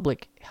said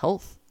public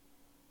health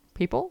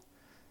people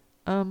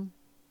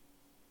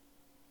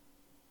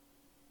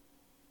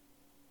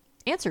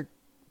answered.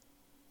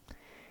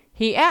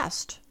 He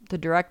asked the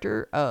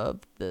director of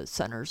the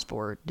Centers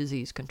for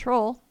Disease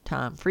Control,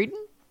 Tom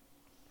Frieden.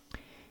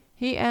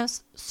 He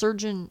asked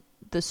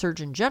the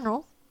Surgeon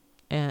General,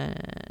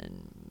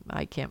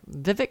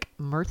 Vivek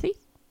Murthy.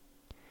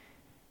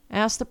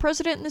 Asked the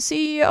president and the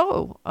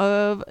CEO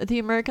of the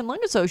American Lung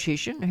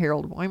Association,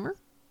 Harold Weimer.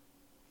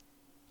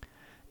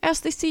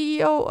 Asked the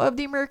CEO of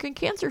the American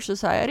Cancer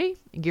Society,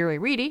 Gary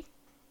Reedy.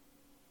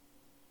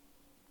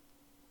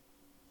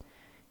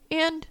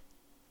 And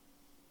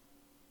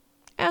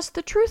asked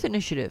the Truth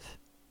Initiative.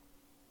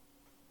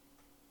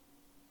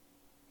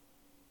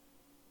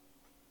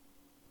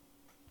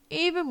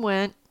 Even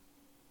went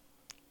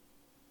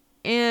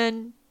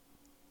and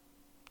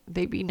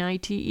Vaping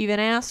IT even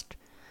asked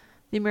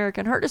the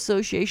American Heart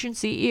Association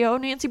CEO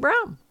Nancy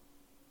Brown,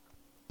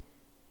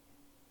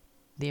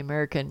 the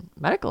American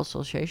Medical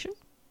Association,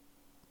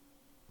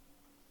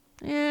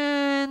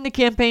 and the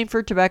Campaign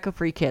for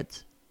Tobacco-Free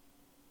Kids,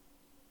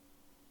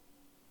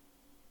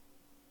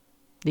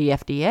 the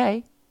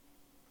FDA,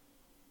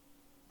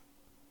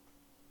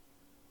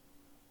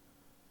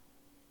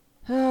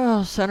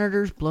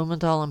 Senators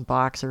Blumenthal and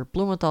Boxer.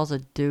 Blumenthal's a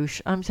douche.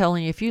 I'm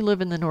telling you, if you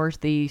live in the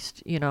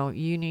Northeast,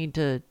 you need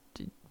to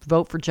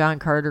vote for John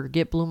Carter,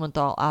 get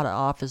Blumenthal out of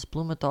office.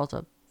 Blumenthal's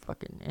a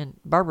fucking, and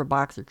Barbara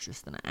Boxer's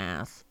just an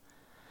ass.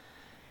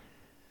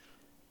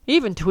 He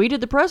even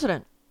tweeted the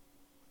president.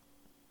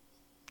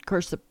 Of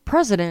course, the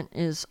president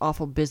is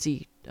awful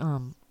busy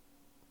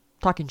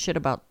talking shit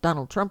about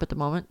Donald Trump at the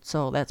moment,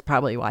 so that's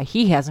probably why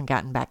he hasn't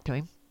gotten back to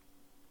him.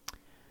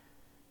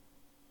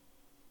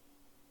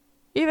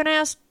 Even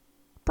asked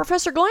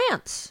Professor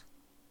Glantz.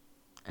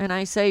 And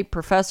I say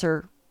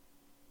Professor...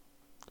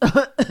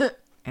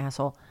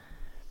 asshole.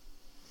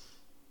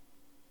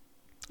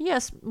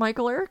 Yes,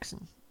 Michael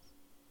Erickson.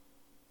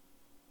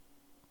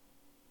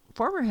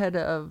 Former head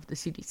of the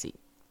CDC.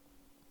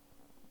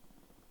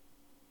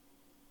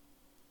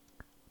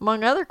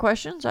 Among other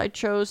questions, I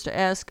chose to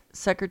ask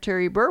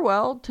Secretary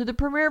Burwell to the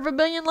premiere of A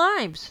Billion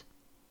Lives.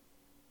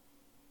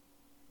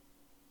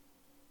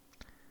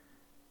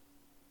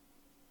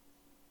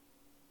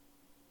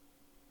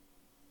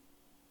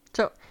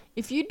 So,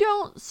 if you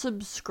don't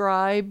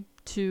subscribe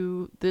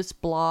to this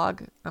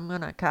blog, I'm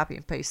going to copy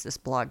and paste this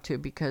blog too,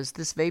 because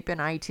this Vaping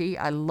IT,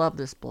 I love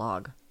this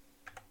blog.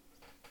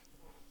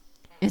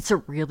 It's a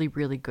really,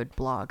 really good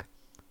blog.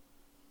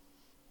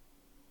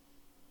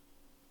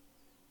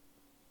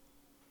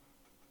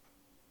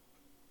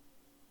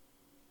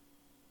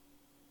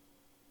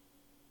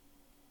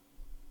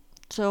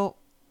 So,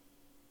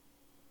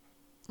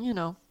 you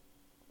know,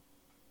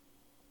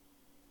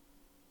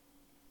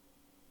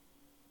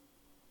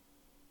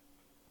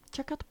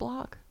 check out the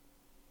blog.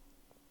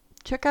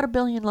 Check out A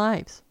Billion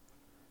Lives.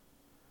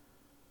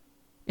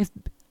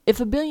 If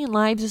A Billion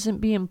Lives isn't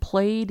being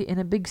played in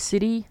a big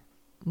city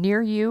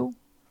near you,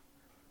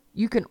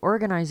 you can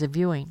organize a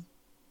viewing.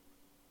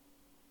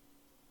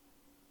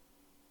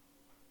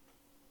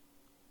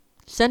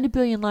 Send A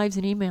Billion Lives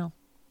an email.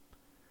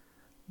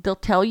 They'll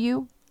tell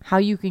you how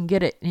you can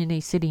get it in a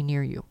city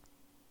near you.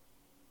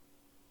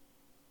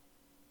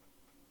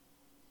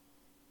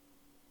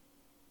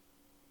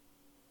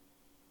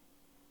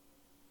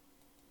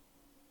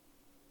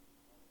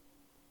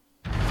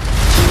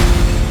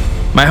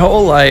 My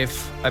whole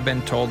life, I've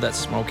been told that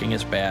smoking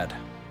is bad.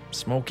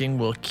 Smoking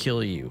will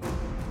kill you.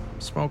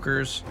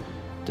 Smokers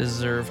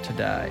deserve to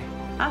die.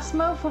 I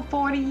smoked for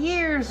 40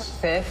 years.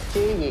 50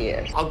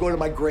 years. I'll go to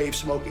my grave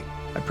smoking.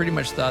 I pretty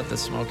much thought that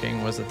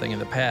smoking was a thing of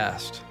the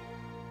past,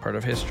 part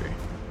of history.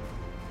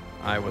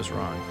 I was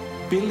wrong.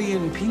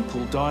 Billion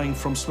people dying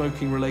from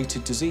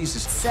smoking-related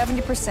diseases.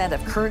 70%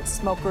 of current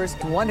smokers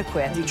want to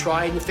quit. You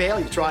try and you fail,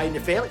 you try and you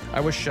fail. I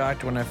was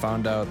shocked when I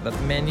found out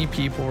that many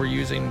people were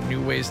using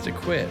new ways to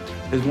quit.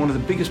 It's one of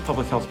the biggest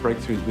public health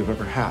breakthroughs we've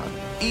ever had.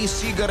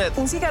 E-cigarette.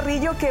 Un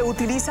cigarrillo que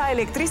utiliza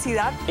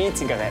electricidad.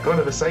 E-cigarette.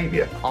 Kind of a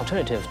savior.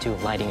 Alternative to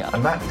lighting up.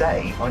 And that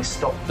day, I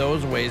stopped.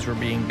 Those ways were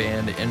being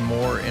banned in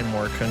more and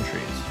more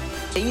countries.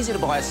 Easier to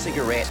buy a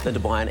cigarette than to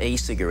buy an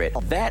e-cigarette.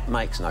 That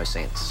makes no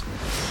sense.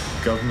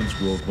 Governments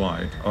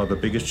worldwide are the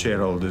biggest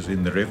shareholders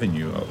in the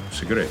revenue of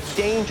cigarettes.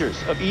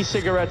 Dangers of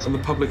e-cigarettes. And the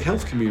public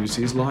health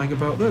community is lying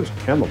about those.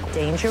 Chemical.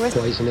 Dangerous.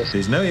 Poisonous.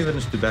 There's no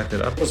evidence to back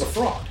that up. It was a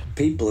fraud.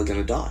 People are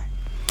going to die.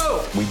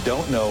 Oh! We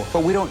don't know.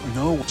 But we don't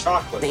know.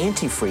 Chocolate. The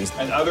antifreeze.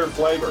 And other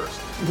flavors.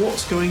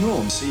 What's going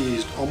on?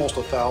 Seized almost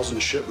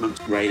 1,000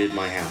 shipments. Raided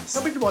my house.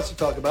 Nobody wants to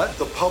talk about it.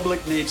 The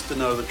public needs to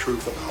know the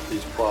truth about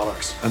these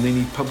products. And they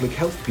need public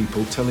health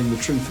people telling the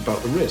truth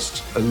about the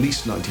risks. At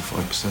least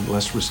 95%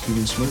 less risky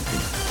than smoking.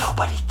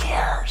 Nobody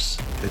cares.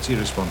 It's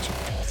irresponsible.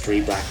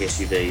 3 black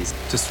SUVs.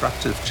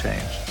 Disruptive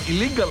change.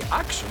 Illegal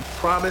action.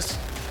 Promise.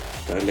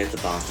 Don't let the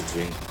bastards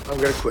win. I'm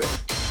gonna quit.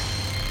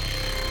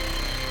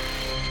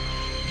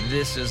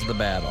 This is the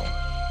battle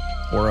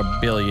for a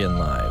billion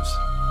lives.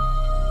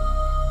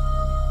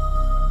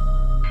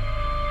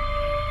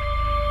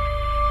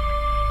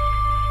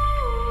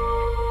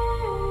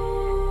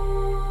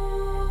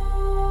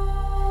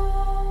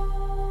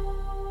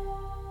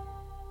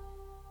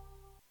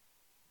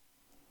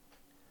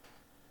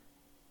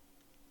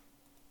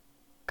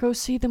 Go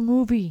see the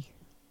movie.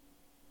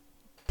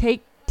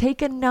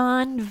 Take a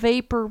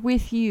non-vapor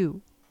with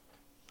you.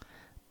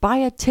 Buy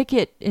a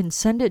ticket and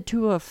send it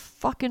to a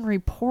fucking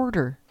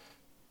reporter.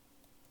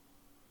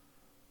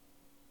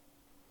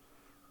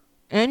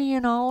 Any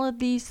and all of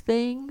these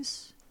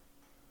things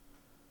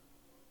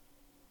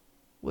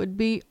would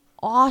be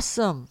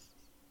awesome.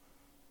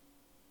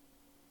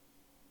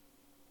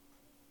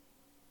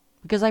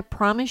 Because I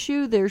promise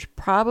you, there's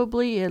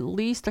probably at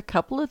least a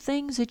couple of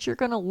things that you're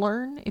going to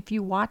learn if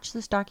you watch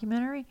this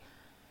documentary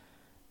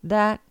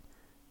that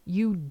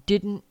you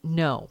didn't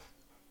know.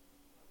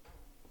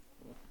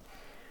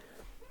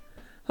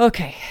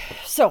 Okay,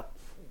 so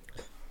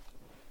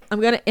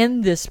I'm going to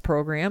end this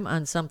program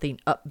on something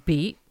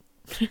upbeat.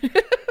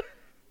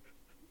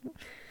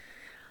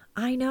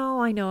 I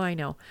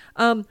know.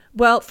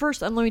 Well,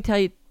 first, let me tell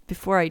you,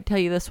 before I tell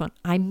you this one,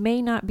 I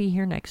may not be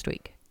here next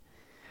week.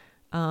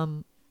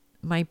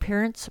 My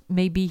parents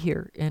may be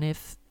here, and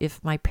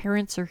if my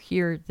parents are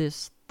here,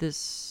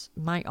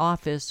 my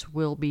office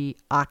will be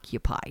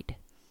occupied.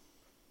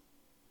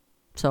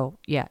 So,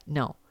 yeah,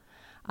 no.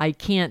 I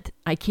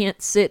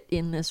can't sit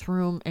in this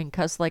room and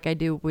cuss like I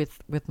do with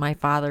my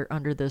father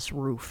under this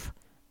roof.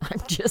 I'm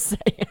just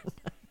saying.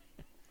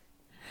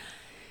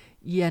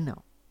 Yeah,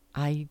 no.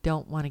 I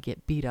don't want to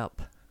get beat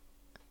up.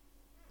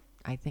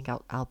 I think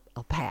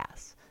I'll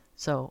pass.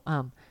 So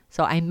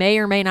I may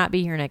or may not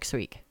be here next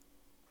week.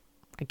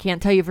 I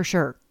can't tell you for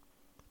sure,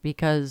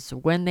 because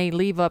when they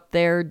leave up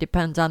there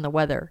depends on the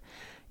weather.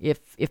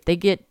 If they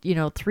get,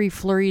 3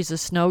 flurries of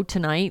snow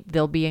tonight,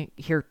 they'll be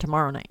here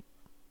tomorrow night.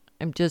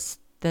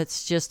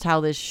 That's just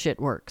how this shit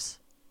works.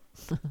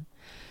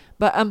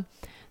 But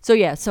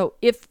so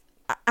if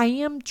I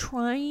am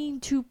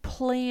trying to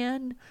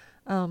plan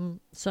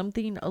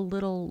something a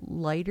little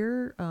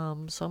lighter,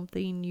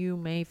 something you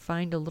may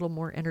find a little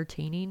more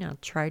entertaining. I'll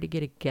try to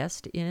get a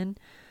guest in,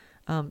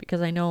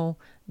 because I know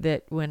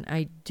that when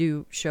I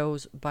do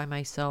shows by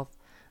myself,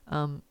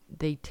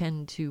 they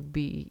tend to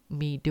be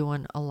me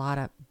doing a lot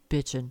of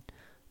bitching.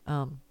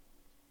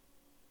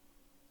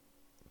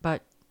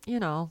 But,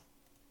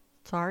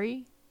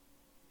 sorry.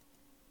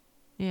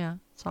 Yeah,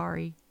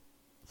 sorry.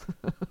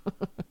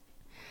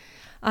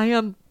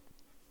 I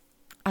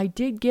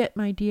did get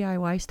my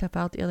DIY stuff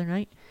out the other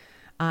night.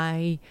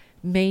 I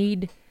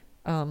made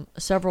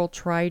several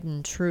tried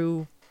and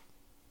true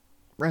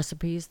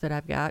recipes that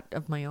I've got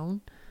of my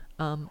own.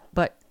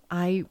 But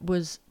I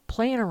was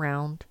playing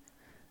around,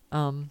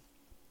 and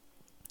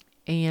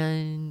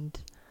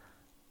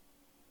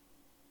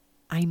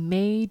I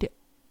made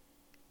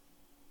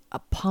a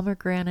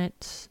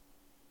pomegranate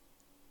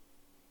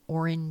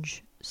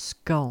orange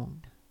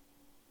scone.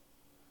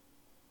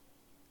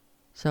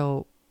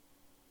 So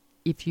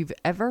if you've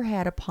ever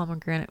had a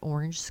pomegranate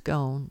orange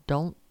scone,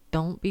 don't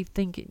be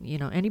thinking,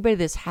 anybody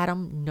that's had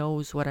them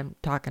knows what I'm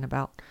talking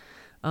about.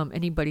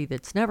 Anybody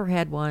that's never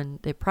had one,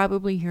 they're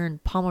probably hearing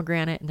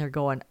pomegranate and they're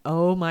going,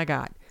 "Oh my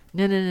God."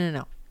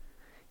 No.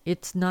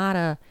 It's not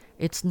a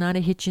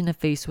hit you in the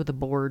face with a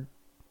bored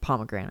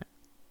pomegranate.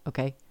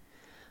 Okay?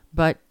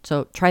 But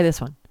so try this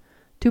one.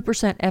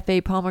 2%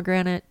 FA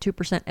pomegranate,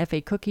 2%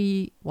 FA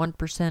cookie,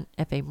 1%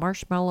 FA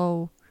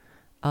marshmallow,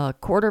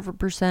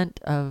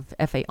 0.25% of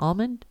FA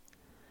almond,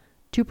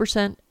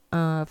 2%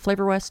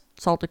 Flavor West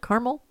salted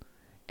caramel,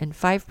 and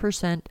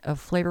 5% of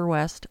Flavor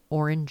West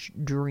orange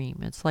dream.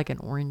 It's like an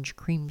orange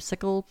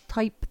creamsicle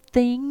type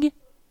thing.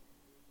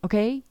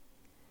 Okay?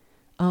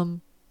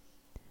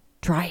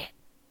 Try it.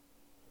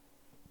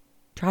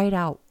 Try it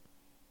out.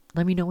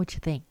 Let me know what you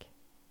think.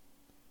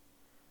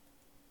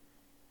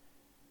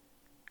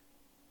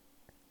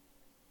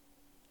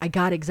 I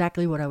got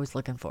exactly what I was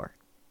looking for.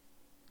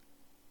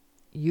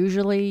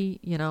 Usually,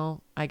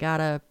 I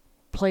gotta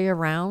play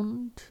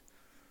around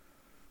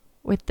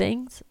with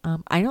things.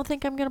 I don't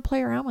think I'm going to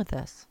play around with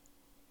this.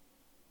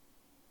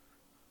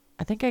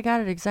 I think I got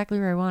it exactly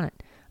where I want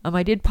it.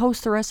 I did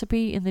post the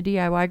recipe in the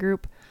DIY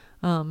group.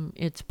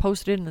 It's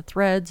posted in the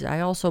threads. I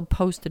also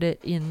posted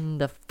it in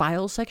the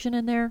file section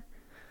in there.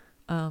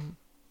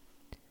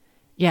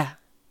 Yeah.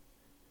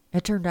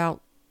 It turned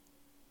out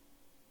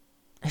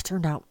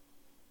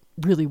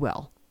really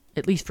well.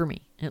 At least for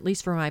me. At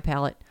least for my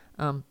palate.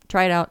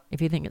 Try it out.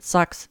 If you think it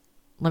sucks,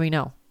 let me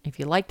know. If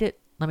you liked it,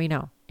 let me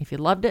know. If you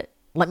loved it,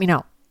 let me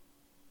know.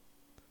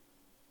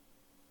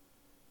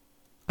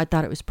 I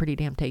thought it was pretty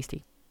damn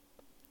tasty.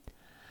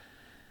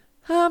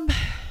 I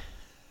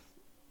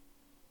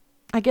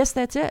guess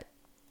that's it.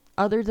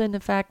 Other than the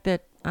fact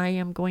that I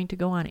am going to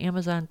go on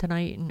Amazon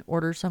tonight and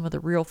order some of the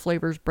Real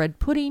Flavors bread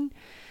pudding.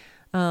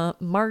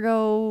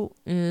 Margot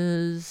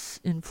is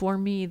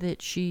informed me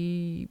that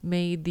she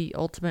made the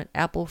ultimate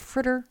apple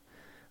fritter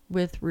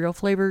with Real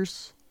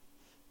Flavors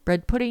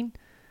bread pudding.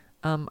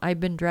 I've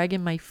been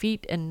dragging my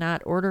feet and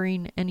not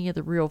ordering any of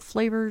the Real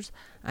Flavors.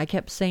 I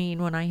kept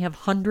saying when I have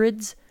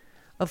hundreds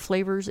of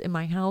flavors in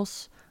my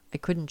house, I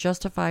couldn't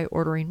justify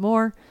ordering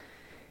more.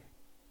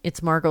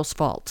 It's Margot's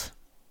fault.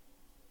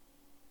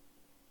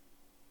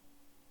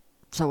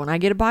 So when I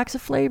get a box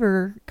of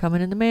flavor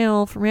coming in the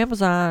mail from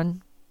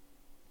Amazon,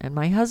 and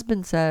my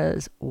husband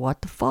says,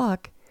 "What the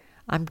fuck?"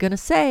 I'm going to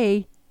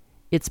say,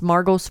 it's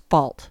Margot's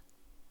fault.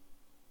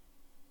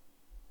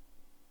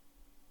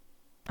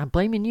 I'm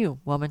blaming you,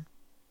 woman.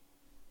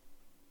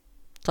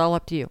 It's all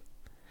up to you.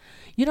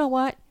 You know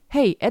what?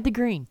 Hey, Ed the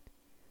Green,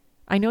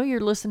 I know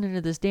you're listening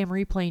to this damn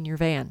replay in your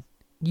van.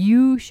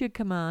 You should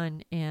come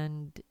on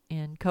and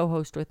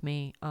co-host with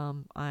me.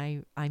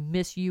 I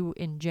miss you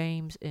and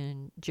James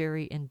and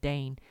Jerry and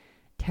Dane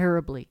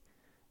terribly.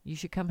 You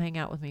should come hang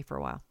out with me for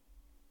a while.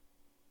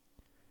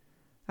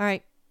 All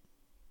right.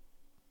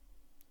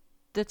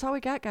 That's all we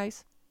got,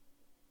 guys.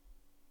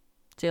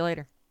 See you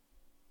later.